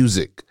of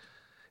music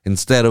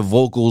instead of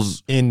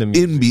vocals in the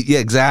music. Yeah,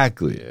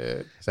 exactly.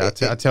 Yeah.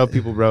 So I tell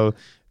people, bro,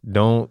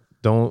 don't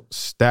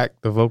stack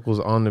the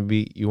vocals on the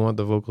beat. You want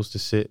the vocals to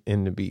sit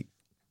in the beat.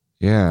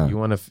 Yeah. You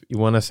want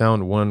to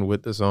sound one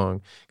with the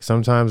song.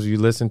 Sometimes you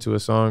listen to a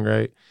song,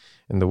 right,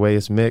 and the way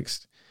it's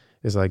mixed,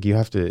 it's like you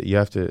have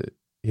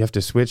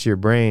to switch your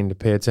brain to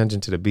pay attention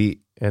to the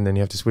beat, and then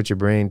you have to switch your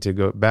brain to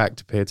go back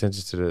to pay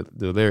attention to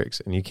the lyrics,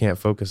 and you can't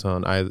focus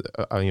on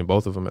either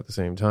both of them at the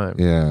same time.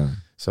 Yeah.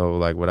 So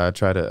like what I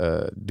try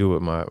to do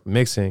with my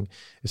mixing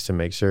is to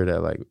make sure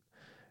that, like,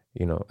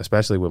 you know,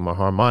 especially with my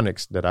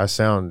harmonics, that I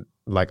sound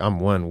like I'm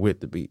one with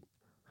the beat.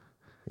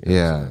 You know,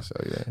 yeah. So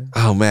yeah.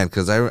 Oh man,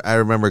 because I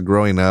remember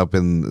growing up,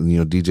 and you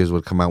know, DJs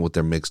would come out with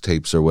their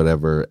mixtapes or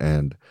whatever,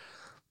 and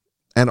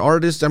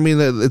artists. I mean,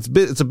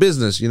 it's a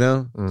business, you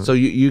know. So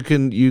you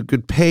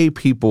could pay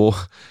people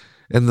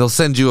and they'll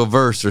send you a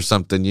verse or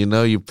something,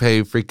 you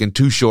pay freaking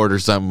Too Short or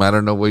something. I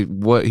don't know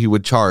what he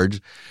would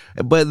charge,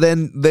 but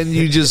then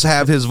you just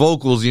have his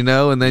vocals,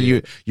 and then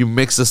you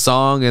mix a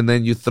song, and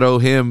then you throw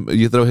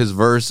his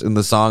verse in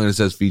the song, and it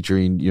says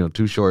featuring,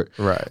 Too Short.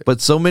 Right.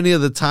 But so many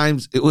of the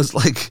times it was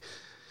like,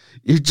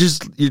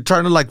 you're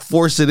trying to like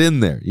force it in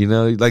there,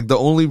 like the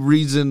only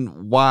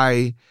reason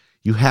why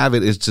you have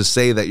it is to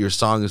say that your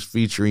song is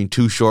featuring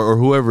Too Short or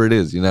whoever it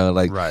is,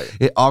 like right.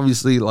 It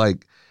obviously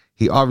like,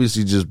 he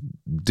obviously just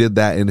did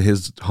that in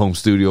his home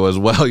studio as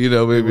well, maybe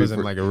it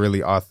wasn't like a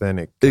really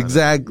authentic.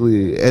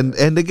 Exactly.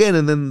 And again,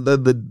 and then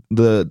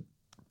the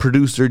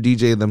producer,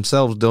 DJ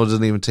themselves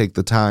doesn't even take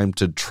the time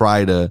to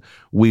try to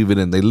weave it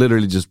in. They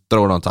literally just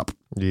throw it on top.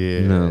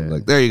 Yeah.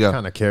 Like, there you go.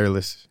 Kind of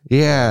careless.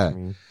 Yeah.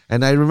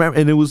 And I remember,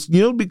 and it was,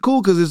 it'd be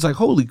cool because it's like,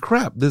 holy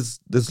crap, this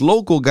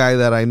local guy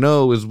that I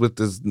know is with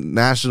this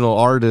national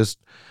artist,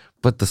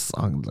 but the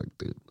song, like,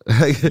 dude,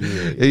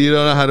 you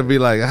don't know how to be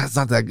like, that's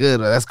not that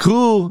good. That's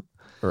cool.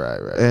 Right.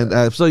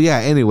 And so, yeah,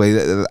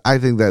 anyway, I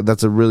think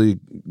that's a really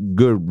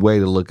good way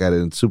to look at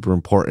it and super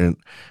important.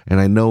 And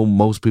I know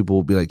most people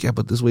will be like, yeah,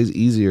 but this way's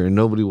easier and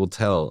nobody will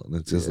tell. And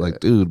it's just like,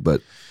 dude,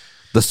 but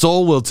the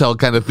soul will tell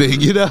kind of thing,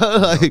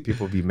 like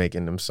people be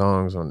making them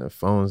songs on their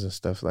phones and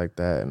stuff like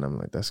that. And I'm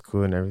like, that's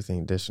cool and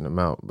everything, dishing them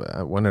out.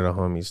 But one of the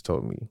homies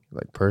told me,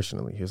 like,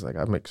 personally, he was like,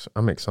 I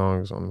make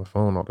songs on my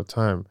phone all the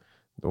time.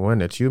 The one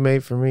that you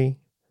made for me,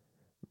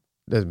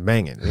 that's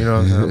banging. You know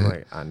what I'm saying? I'm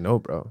like, I know,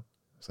 bro.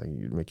 It's like,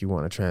 you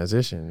want to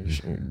transition. You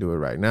should do it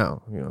right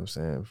now. You know what I'm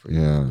saying? For you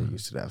to get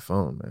used to that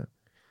phone, man.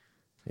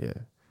 Yeah.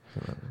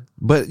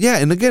 But yeah,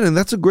 and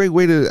that's a great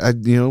way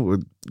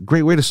to,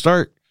 great way to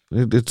start.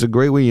 It's a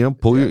great way,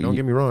 pull your. Don't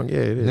get me wrong. Yeah,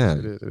 it is. Yeah.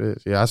 It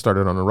is. Yeah, I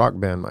started on a Rock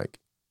Band mic,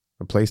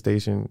 a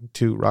PlayStation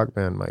 2 Rock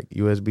Band mic,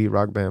 USB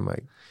Rock Band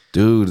mic.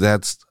 Dude,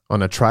 that's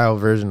on a trial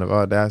version of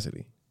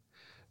Audacity.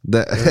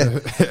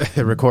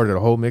 It recorded a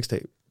whole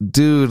mixtape.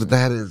 Dude,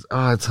 that is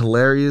it's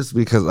hilarious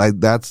because I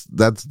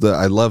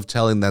love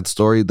telling that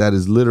story. That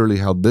is literally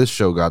how this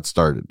show got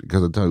started,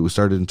 because I tell you, we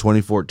started in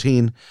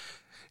 2014.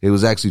 It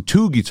was actually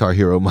 2 Guitar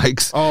Hero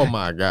mics. Oh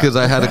my god! Because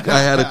I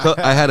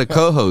had a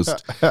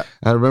co-host.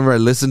 I remember I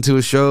listened to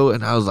a show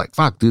and I was like,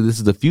 "Fuck, dude, this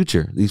is the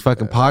future. These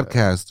fucking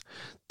podcasts.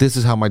 This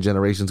is how my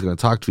generation's gonna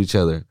talk to each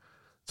other."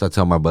 So I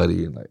tell my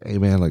buddy, like, "Hey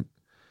man, like,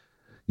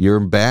 you're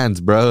in bands,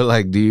 bro.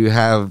 Like, do you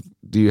have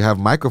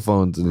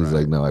microphones?" And he's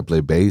like, "No, I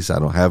play bass. I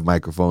don't have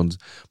microphones,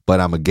 but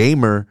I'm a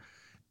gamer."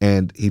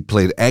 And he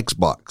played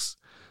Xbox.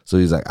 So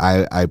he's like,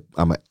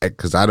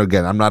 because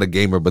I'm not a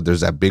gamer, but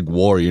there's that big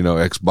war,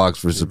 Xbox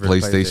versus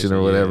PlayStation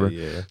or whatever.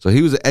 Yeah. So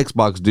he was an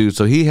Xbox dude.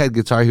 So he had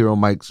Guitar Hero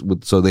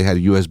mics so they had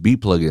USB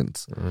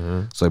plugins.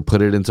 Mm-hmm. So I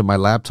put it into my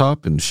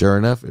laptop, and sure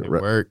enough, it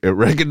worked. It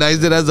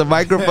recognized it as a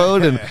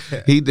microphone, and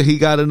he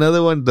got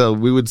another one. Though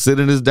we would sit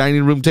in his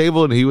dining room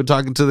table, and he would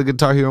talk into the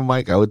Guitar Hero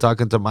mic. I would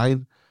talk into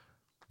mine,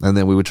 and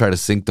then we would try to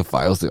sync the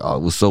files. Oh,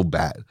 it was so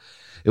bad.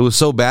 It was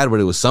so bad, but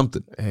it was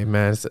something. Hey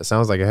man, it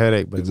sounds like a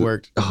headache, but it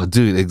worked. Oh,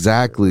 dude,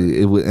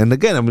 exactly. It was, and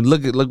again, I mean,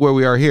 look where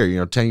we are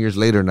here. 10 years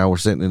later, now we're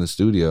sitting in the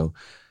studio,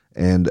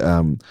 and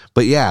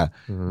but yeah,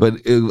 but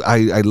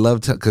I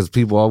loved because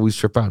people always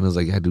trip out, and I was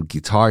like, yeah, dude,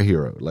 Guitar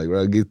Hero, like,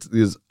 get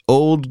these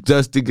old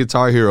dusty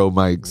Guitar Hero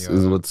mics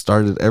is what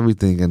started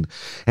everything,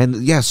 and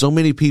yeah, so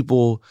many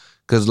people,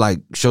 because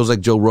like shows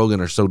like Joe Rogan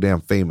are so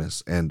damn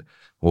famous, and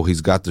well,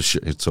 he's got the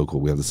it's so cool.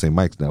 We have the same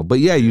mics now. But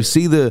yeah, you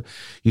see the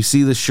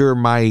Shure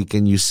mic,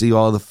 and you see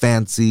all the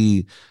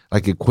fancy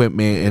like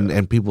equipment,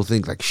 and people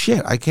think like,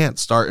 shit, I can't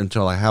start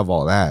until I have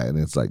all that. And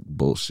it's like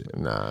bullshit.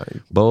 Nah.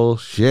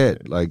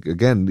 Bullshit. Like,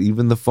 again,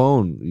 even the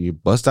phone, you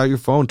bust out your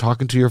phone,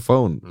 talking to your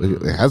phone.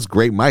 It has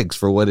great mics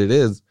for what it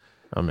is.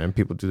 Oh man,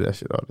 people do that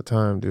shit all the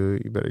time,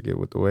 dude. You better get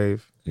with the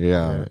wave.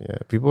 Yeah.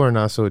 People are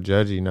not so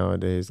judgy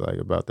nowadays, like,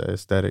 about the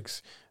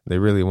aesthetics. They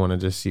really want to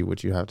just see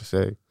what you have to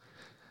say.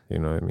 You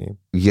know what I mean?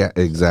 Yeah,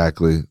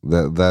 exactly.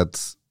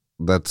 That's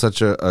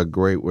such a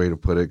great way to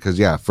put it. Because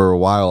yeah, for a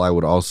while I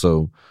would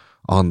also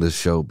on this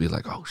show be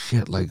like, oh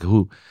shit, like,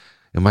 who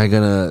am I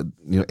gonna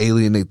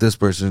alienate this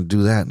person and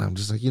do that? And I'm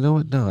just like, you know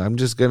what? No, I'm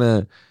just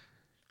gonna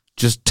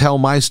just tell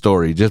my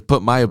story, just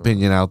put my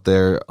opinion out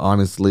there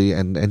honestly,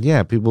 and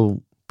yeah,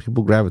 people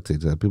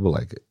gravitate to that. People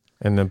like it.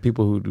 And then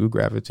people who do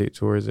gravitate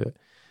towards it,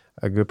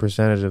 a good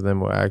percentage of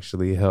them will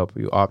actually help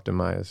you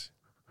optimize.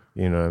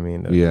 You know what I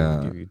mean?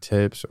 Yeah. Give you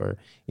tips, or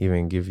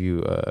even give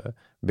you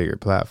bigger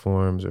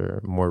platforms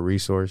or more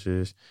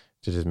resources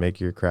to just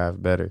make your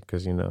craft better.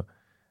 Because, a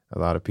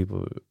lot of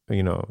people,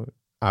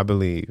 I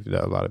believe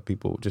that a lot of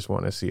people just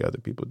want to see other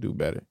people do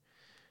better.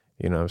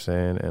 You know what I'm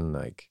saying? And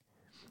like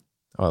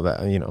all that,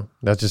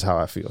 that's just how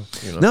I feel.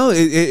 No,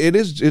 it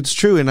is. It's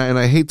true. And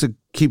I hate to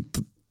keep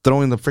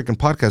throwing the freaking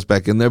podcast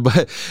back in there,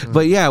 but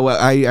yeah, well,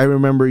 I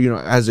remember,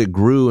 as it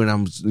grew, and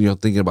I'm,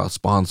 thinking about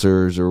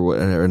sponsors or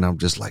whatever, and I'm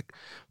just like,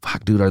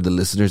 fuck, dude, are the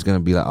listeners going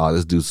to be like, oh,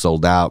 this dude's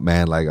sold out,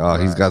 man. Like,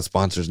 oh, he's got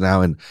sponsors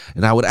now. And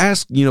I would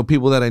ask,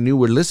 people that I knew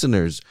were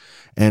listeners,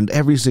 and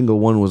every single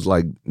one was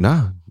like,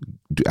 nah,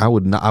 I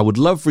would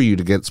love for you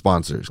to get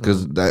sponsors,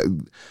 because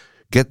that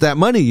get that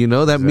money. You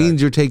know, that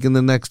means you're taking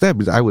the next step.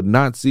 I would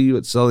not see you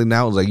at Sully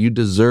now. It's like you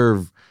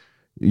deserve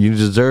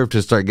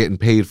to start getting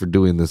paid for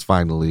doing this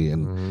finally.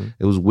 And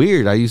it was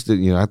weird. I used to,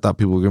 you know, I thought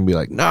people were gonna be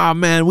like, nah,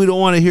 man, we don't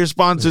want to hear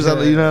sponsors.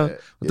 You know,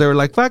 but they were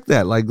like, fuck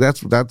that. Like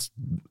that's.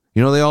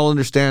 You know, they all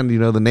understand, you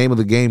know, the name of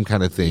the game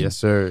kind of thing. Yes,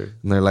 sir.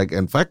 And they're like,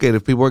 and fuck it,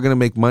 if people are going to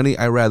make money,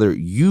 I'd rather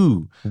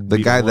you, the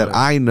guy that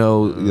I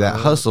know that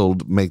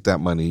hustled, make that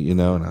money, you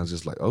know? And I was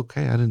just like,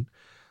 okay, I didn't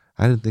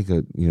think I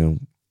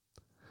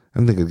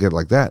didn't think it'd get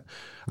like that.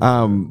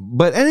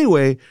 But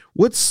anyway,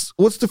 what's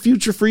the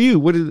future for you?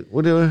 What do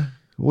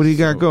you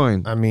got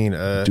going? I mean,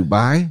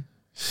 Dubai?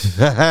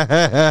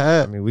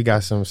 I mean, we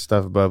got some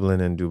stuff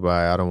bubbling in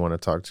Dubai. I don't want to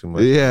talk too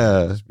much.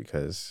 Yeah. Just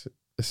because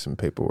there's some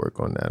paperwork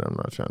on that. I'm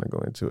not trying to go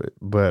into it.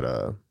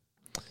 But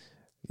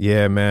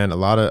yeah, man, a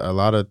lot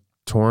of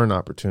touring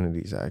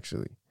opportunities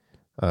actually.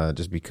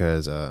 Just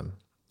because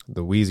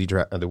the Wheezy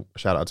track,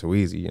 shout out to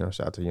Wheezy, you know,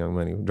 shout out to Young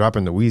Money.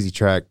 Dropping the Wheezy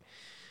track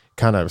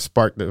kind of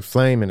sparked the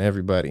flame in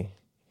everybody,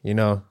 you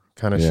know,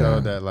 kind of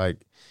showed that, like,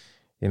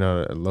 you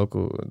know, the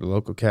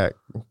local cat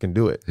can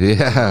do it. Yeah. You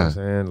know what I'm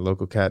saying? The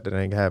local cat that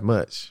ain't have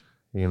much.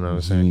 You know what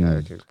I'm saying?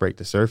 Gotta break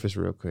the surface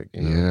real quick.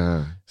 You know?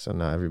 Yeah. So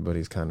now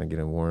everybody's kind of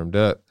getting warmed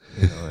up,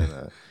 you know,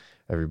 and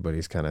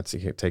everybody's kind of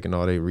taking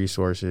all their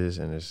resources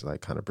and it's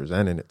like kind of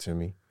presenting it to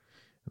me.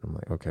 And I'm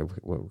like, okay,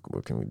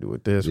 what can we do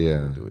with this? What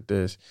can we do with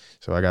this?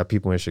 So I got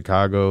people in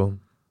Chicago.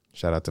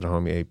 Shout out to the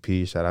homie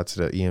AP. Shout out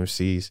to the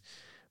EMCs.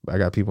 But I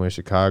got people in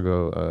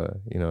Chicago.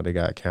 You know, they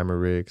got camera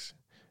rigs,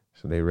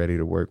 so they ready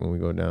to work when we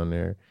go down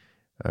there.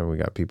 And we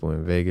got people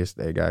in Vegas.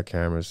 They got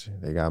cameras.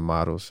 They got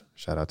models.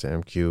 Shout out to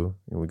MQ.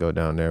 And we go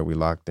down there. We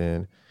locked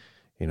in.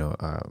 You know,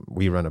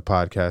 we run a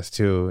podcast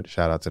too.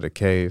 Shout out to The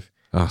Cave.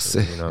 Oh,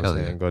 sick. You know what I'm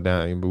saying? Go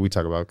down. But we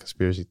talk about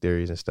conspiracy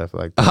theories and stuff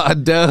like that. Oh,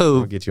 dope.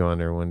 We'll get you on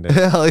there one day.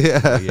 Hell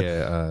yeah.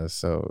 Yeah.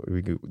 So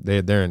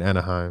they're in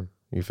Anaheim.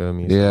 You feel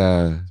me?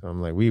 Yeah. So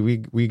I'm like,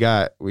 we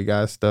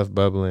got stuff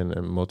bubbling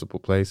in multiple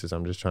places.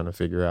 I'm just trying to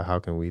figure out how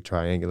can we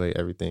triangulate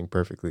everything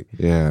perfectly.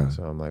 Yeah.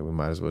 So I'm like, we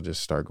might as well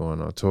just start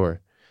going on tour.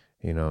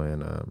 You know,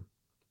 and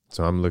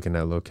so I'm looking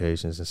at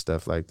locations and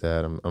stuff like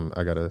that.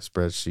 I got a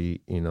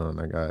spreadsheet, you know,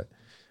 and I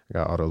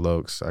got all the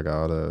lokes. I got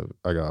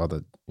all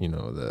the you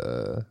know,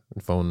 the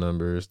phone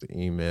numbers, the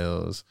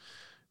emails,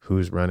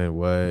 who's running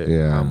what,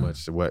 how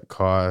much what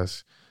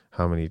costs,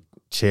 how many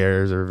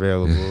chairs are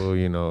available,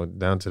 you know,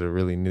 down to the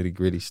really nitty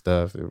gritty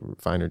stuff, the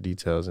finer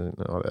details and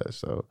all that.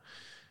 So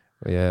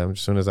yeah, as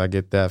soon as I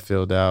get that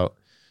filled out,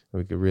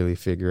 we could really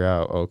figure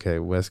out, okay,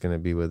 what's gonna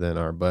be within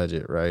our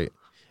budget, right?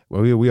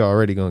 Well, we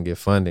already gonna get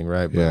funding,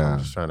 right? But I'm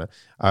just trying to.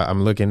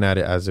 I'm looking at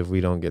it as if we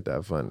don't get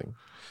that funding.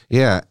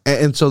 Yeah,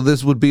 and so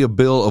this would be a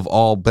bill of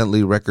all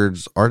Bentley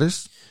Records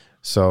artists.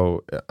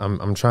 So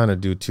I'm trying to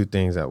do two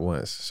things at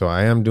once. So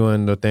I am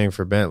doing the thing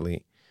for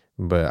Bentley,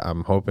 but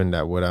I'm hoping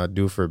that what I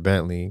do for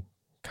Bentley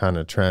kind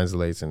of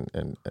translates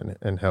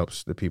and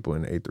helps the people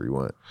in the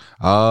 831.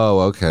 Oh,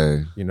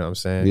 okay. You know what I'm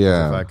saying?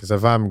 Yeah. Because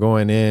if I'm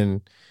going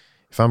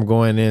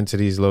into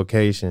these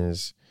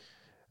locations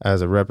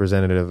as a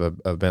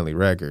representative of Bentley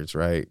Records,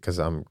 right? Because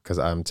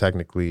I'm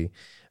technically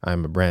a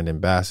brand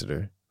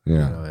ambassador, you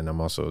know, and I'm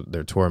also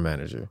their tour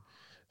manager.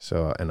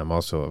 So, and I'm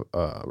also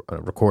a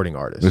recording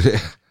artist.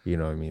 You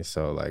know what I mean?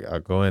 So like I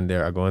go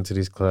into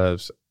these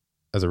clubs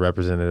as a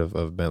representative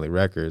of Bentley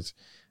Records.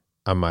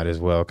 I might as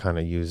well kind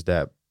of use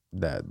that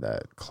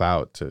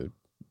clout to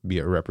be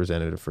a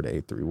representative for the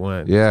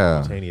 831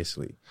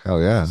 simultaneously.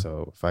 Hell yeah.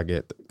 So if I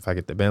get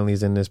the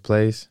Bentleys in this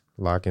place,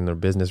 lock in their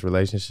business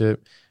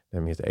relationship, that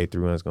means the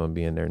 831 is going to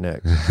be in there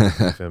next.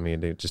 You feel me?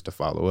 And just to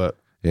follow up.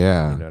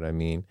 Yeah. You know what I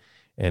mean?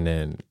 And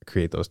then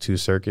create those two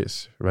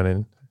circuits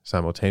running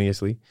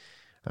simultaneously.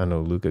 I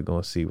know Luca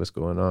going to see what's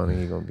going on and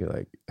he's going to be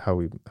like, how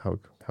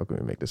can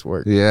we make this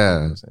work? Yeah. You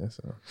know what I'm saying?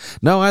 So.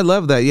 No, I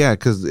love that. Yeah.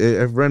 Because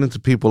I've run into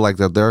people like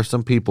that. There are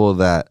some people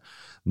that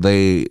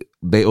they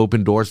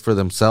open doors for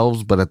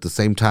themselves, but at the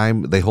same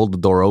time they hold the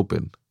door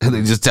open and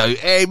they just tell you,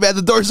 hey man,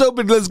 the door's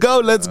open, let's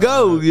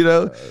go. You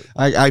know,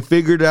 I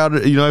figured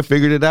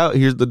it out.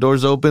 Here's the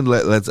door's open,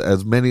 let's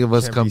as many of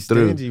us come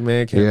through. Stingy,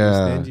 man. Can't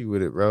be stingy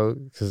with it, bro,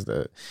 because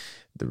the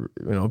you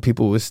know,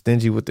 people was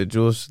stingy with the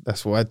jewels.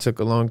 That's why it took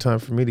a long time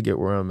for me to get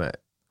where I'm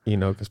at, you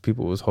know, because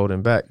people was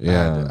holding back.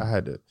 I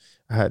had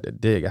to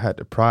dig, I had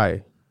to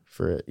pry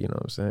for it, you know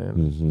what I'm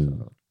saying?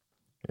 So,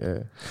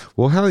 yeah.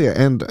 Well, hell yeah,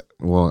 and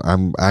well,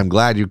 I'm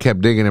glad you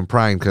kept digging and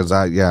prying because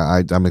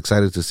I'm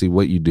excited to see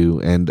what you do.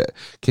 And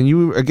can we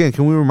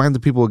remind the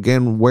people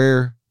again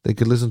where they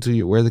could listen to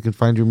you, where they can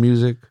find your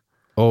music?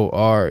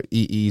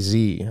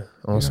 Oreez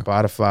on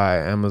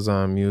Spotify,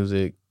 Amazon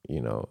Music,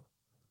 you know,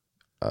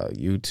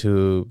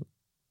 YouTube.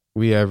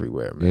 We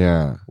everywhere, man.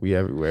 Yeah, we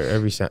everywhere.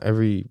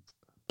 Every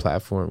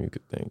platform you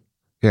could think.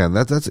 Yeah,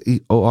 that's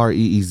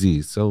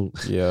Oreez. So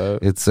yeah,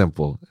 it's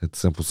simple.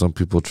 Some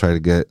people try to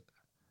get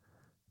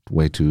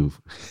way too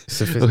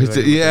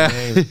sophisticated.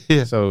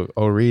 Yeah. So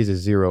Oreez is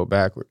 0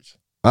 backwards.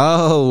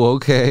 Oh,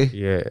 okay.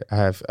 Yeah, I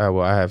have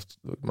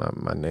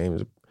my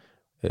name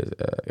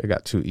it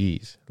got 2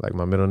 E's. Like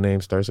my middle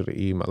name starts with an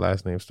E, my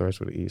last name starts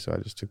with an E, so I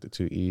just took the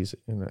 2 E's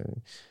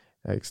and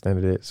I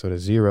extended it. So the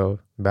 0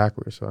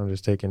 backwards. So I'm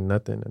just taking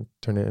nothing and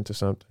turning it into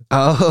something.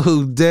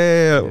 Oh,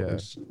 damn. Yeah.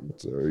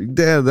 Sorry.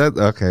 Damn, that,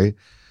 okay.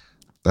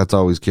 That's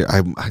always,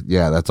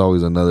 that's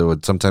always another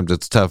one. Sometimes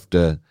it's tough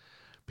to,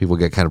 people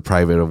get kind of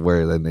private of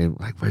where that name,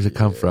 like, where's it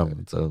come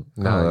from? So,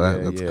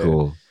 that's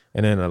cool.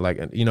 And then, like,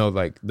 you know,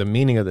 like the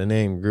meaning of the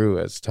name grew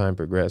as time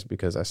progressed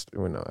because as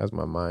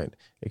my mind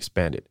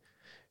expanded,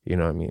 you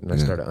know what I mean? And I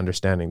started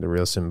understanding the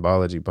real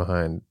symbology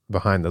behind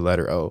the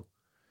letter O.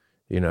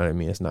 You know what I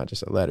mean? It's not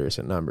just a letter; it's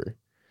a number.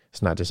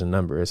 It's not just a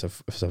number; it's a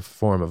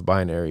form of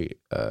binary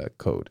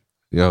code.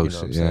 Yo, you know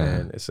what I'm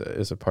saying?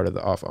 It's a part of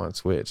the off-on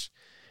switch.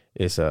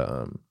 It's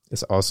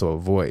also a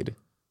void.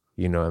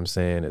 You know what I'm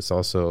saying? It's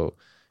also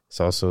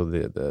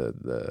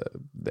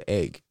the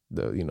egg.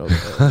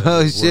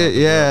 Oh shit!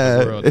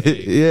 The world egg,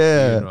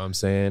 yeah. You know what I'm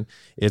saying?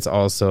 It's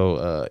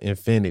also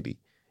infinity.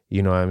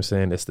 You know what I'm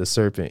saying? It's the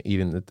serpent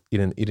eating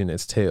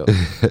its tail.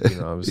 You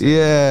know what I'm saying?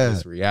 Yeah.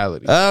 It's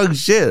reality. Oh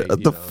shit!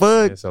 What the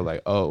fuck? So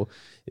like,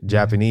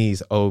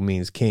 Japanese O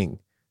means king.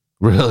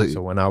 Really?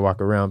 So when I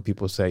walk around,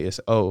 people say it's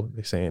O.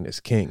 They're saying it's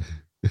king.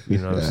 You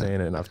know what I'm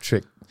saying? And I've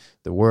tricked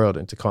the world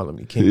into calling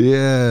me king.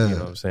 Yeah. You know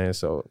what I'm saying?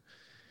 So,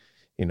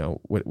 you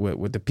know,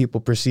 what the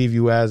people perceive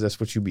you as, that's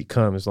what you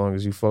become, as long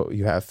as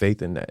you have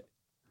faith in that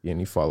and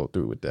you follow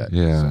through with that.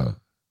 Yeah. So,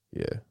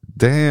 yeah.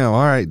 Damn.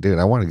 All right, dude.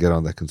 I want to get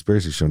on that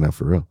conspiracy show now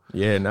for real.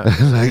 Yeah. Nah.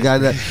 Like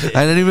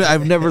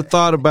I've never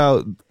thought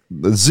about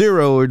the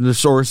 0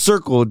 or a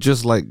circle,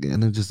 just like,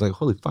 and then just like,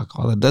 holy fuck,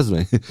 all that does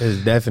mean.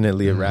 It's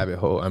definitely a rabbit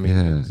hole. I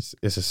mean,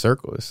 it's a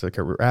circle. It's like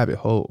a rabbit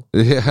hole.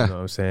 Yeah. You know what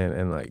I'm saying?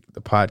 And like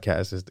the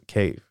podcast is the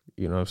cave.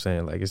 You know what I'm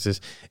saying? Like it's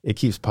just, it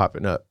keeps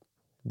popping up.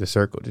 The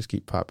circle just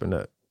keep popping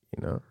up,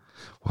 you know?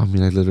 Well, I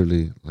mean, I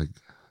literally, like,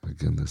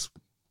 again, this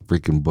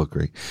freaking book,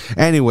 right?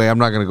 Anyway, I'm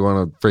not going to go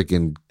on a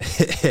freaking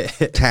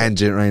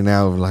tangent right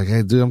now of like,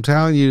 hey, dude, I'm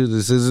telling you,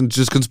 this isn't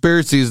just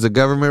conspiracies. The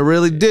government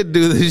really did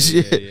do this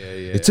shit.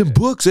 It's in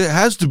books. It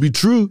has to be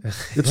true.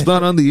 It's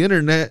not on the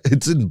internet.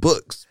 It's in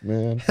books,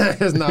 man.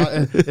 It's not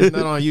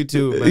on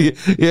YouTube, man.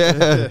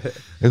 Yeah.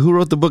 And who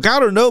wrote the book? I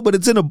don't know, but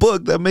it's in a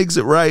book. That makes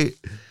it right.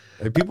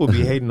 Like, people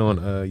be hating on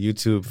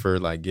YouTube for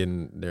like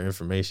getting their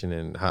information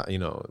and how, you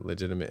know,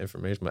 legitimate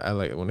information. But I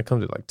like when it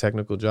comes to like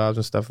technical jobs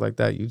and stuff like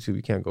that, YouTube,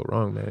 you can't go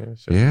wrong, man.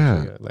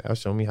 I'll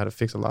show me how to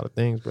fix a lot of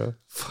things, bro.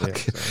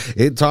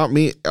 It taught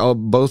me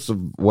most of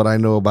what I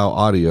know about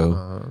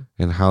audio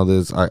and how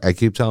this. I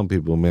keep telling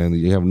people, man,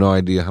 you have no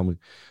idea how many.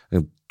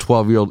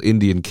 12-year-old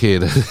Indian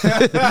kid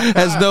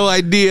has no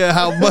idea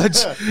how much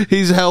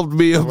he's helped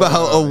me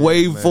about a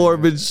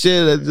waveform and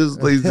shit.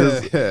 He's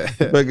just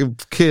fucking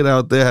kid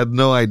out there had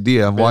no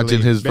idea. I'm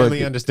watching his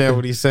barely understand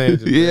what he's saying.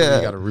 You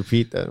got to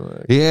repeat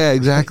that. Yeah,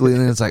 exactly.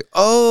 And then it's like,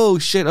 oh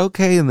shit,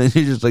 okay. And then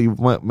you just like you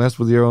mess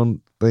with your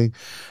own thing.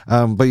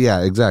 But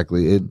yeah,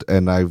 exactly.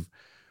 And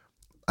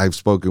I've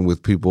spoken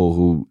with people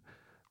who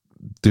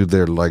do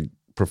their like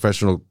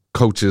professional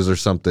coaches or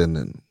something,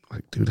 and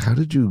like, dude, how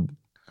did you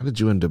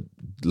end up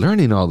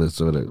learning all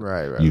this? Right,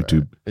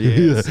 YouTube. Right.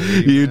 Yeah,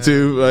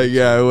 YouTube. Like,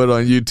 I went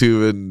on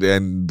YouTube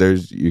and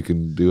there's, you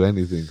can do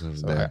anything.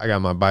 So I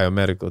got my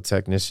biomedical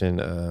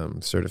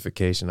technician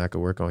certification. I could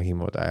work on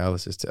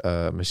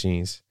hemodialysis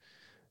machines.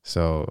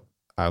 So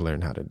I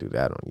learned how to do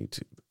that on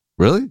YouTube.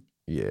 Really?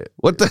 Yeah.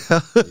 What the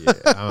hell?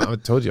 I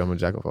told you I'm a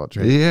jack of all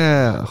trades.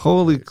 Yeah.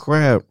 Holy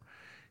crap.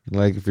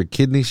 Like, if your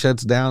kidney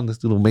shuts down,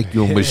 this will make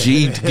you a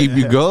machine to keep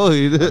you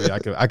going. I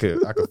mean, I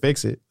could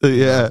fix it.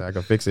 Yeah, I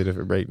could fix it if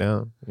it break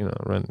down. You know,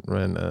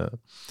 run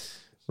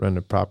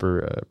the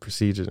proper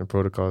procedures and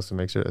protocols to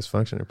make sure that's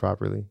functioning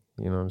properly.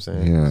 You know what I'm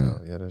saying? Yeah.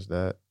 So, yeah, there's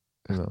that.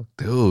 You know,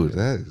 dude,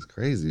 that is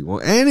crazy.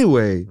 Well,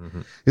 anyway,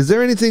 is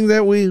there anything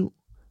that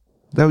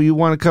you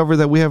want to cover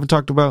that we haven't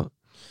talked about?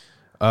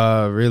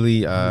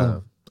 Really, I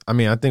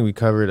mean, I think we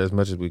covered as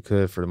much as we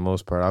could for the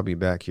most part. I'll be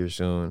back here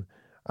soon.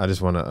 I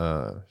just want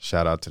to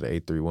shout out to the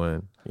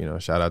 831, you know,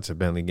 shout out to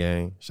Bentley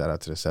Gang, shout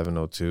out to the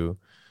 702,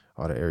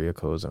 all the area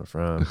codes I'm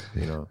from,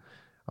 you know,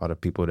 all the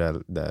people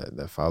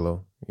that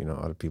follow, you know,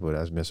 all the people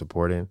that's been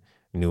supporting,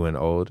 new and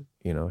old,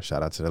 you know,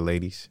 shout out to the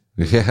ladies.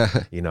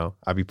 Yeah. You know,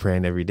 I be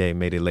praying every day,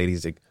 may the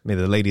ladies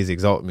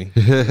exalt me.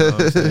 You know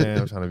what I'm saying?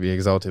 I'm trying to be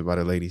exalted by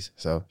the ladies.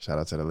 So shout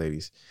out to the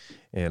ladies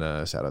and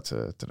shout out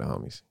to the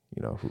homies,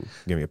 you know, who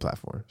give me a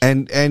platform.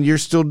 And you're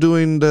still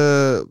doing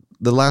the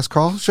last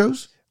call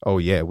shows? Oh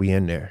yeah, we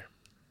in there.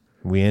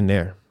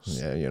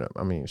 Yeah, you know,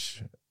 I mean,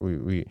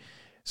 we.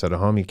 So the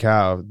homie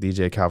Cal,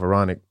 DJ Cal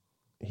Veronic,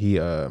 he's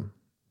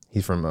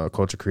from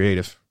Culture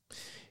Creative.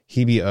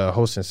 He be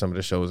hosting some of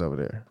the shows over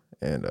there,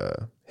 and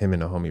him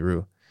and the homie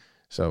Rue.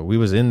 So we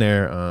was in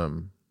there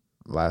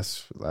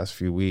last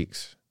few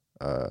weeks.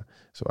 So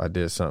I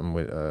did something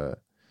with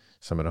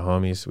some of the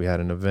homies. We had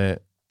an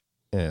event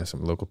and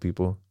some local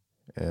people,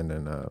 and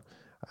then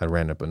I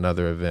ran up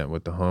another event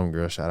with the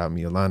homegirl. Shout out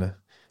Miolana.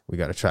 We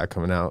got a track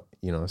coming out,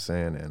 you know what I'm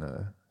saying, and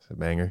it's a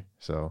banger.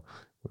 So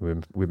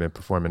we've been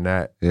performing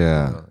that,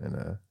 yeah, you know,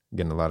 and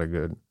getting a lot of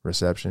good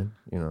reception,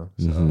 you know.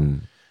 So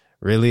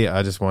really,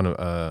 I just want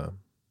to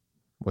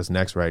what's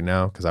next right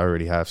now, because I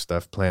already have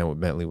stuff planned with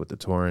Bentley with the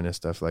touring and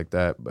stuff like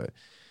that, but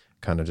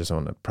kind of just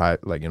on the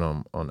private, like, you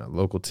know, on a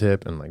local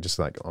tip, and like just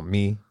like on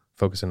me,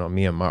 focusing on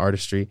me and my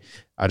artistry.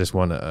 I just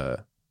want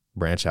to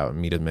branch out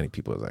and meet as many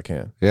people as I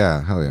can.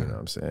 Yeah, hell yeah. You know what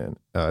I'm saying?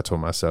 I told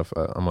myself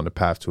I'm on the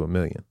path to $1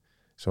 million.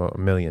 So $1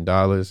 million,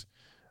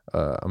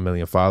 1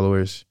 million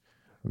followers,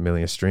 1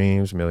 million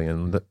streams,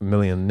 million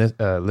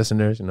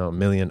listeners, you know, 1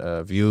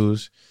 million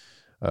views,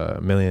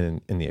 1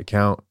 million in the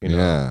account, you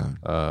know.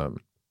 Yeah.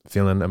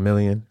 Feeling like $1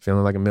 million,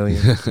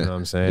 you know what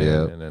I'm saying?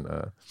 Yeah. And then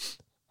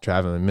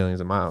traveling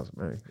millions of miles,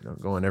 man, you know,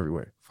 going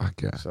everywhere.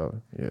 Fuck yeah.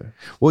 So, yeah.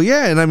 Well,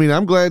 yeah, and I mean,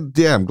 I'm glad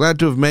to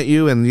have met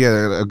you. And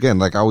yeah, again,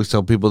 like I always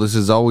tell people, this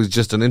is always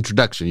just an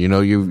introduction. You know,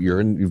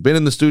 you've been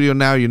in the studio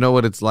now, you know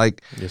what it's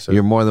like. Yes, sir.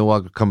 You're more than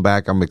welcome to come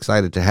back. I'm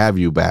excited to have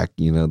you back,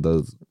 you know,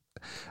 those,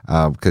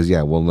 because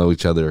yeah, we'll know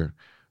each other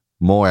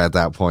more at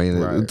that point.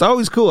 Right. It's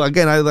always cool.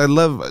 Again, I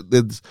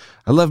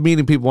love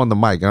meeting people on the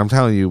mic, and I'm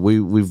telling you,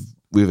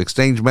 we've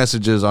exchanged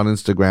messages on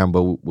Instagram,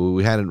 but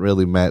we hadn't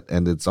really met,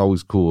 and it's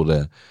always cool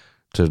to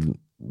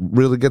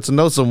really get to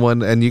know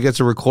someone, and you get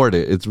to record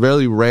it. It's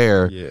really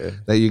rare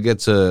that you get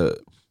to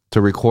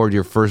record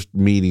your first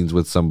meetings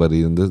with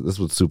somebody, and this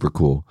was super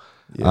cool.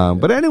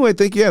 But anyway,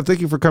 thank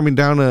you for coming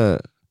down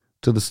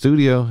to the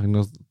studio. You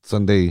know,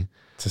 Sunday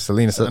to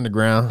Salinas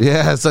Underground.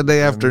 Yeah,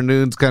 Sunday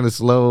afternoon's kind of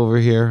slow over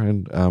here,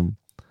 and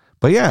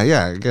but yeah.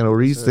 Again,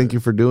 Oreez, thank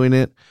you for doing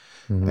it,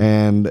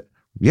 and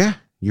yeah,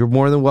 you're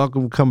more than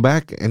welcome to come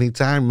back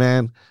anytime,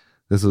 man.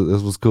 This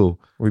was cool.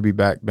 We be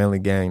back, Bentley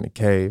Gang, The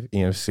Cave,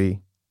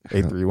 EMC,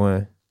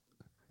 831.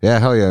 Yeah,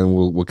 hell yeah, and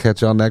we'll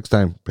catch y'all next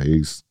time.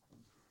 Peace.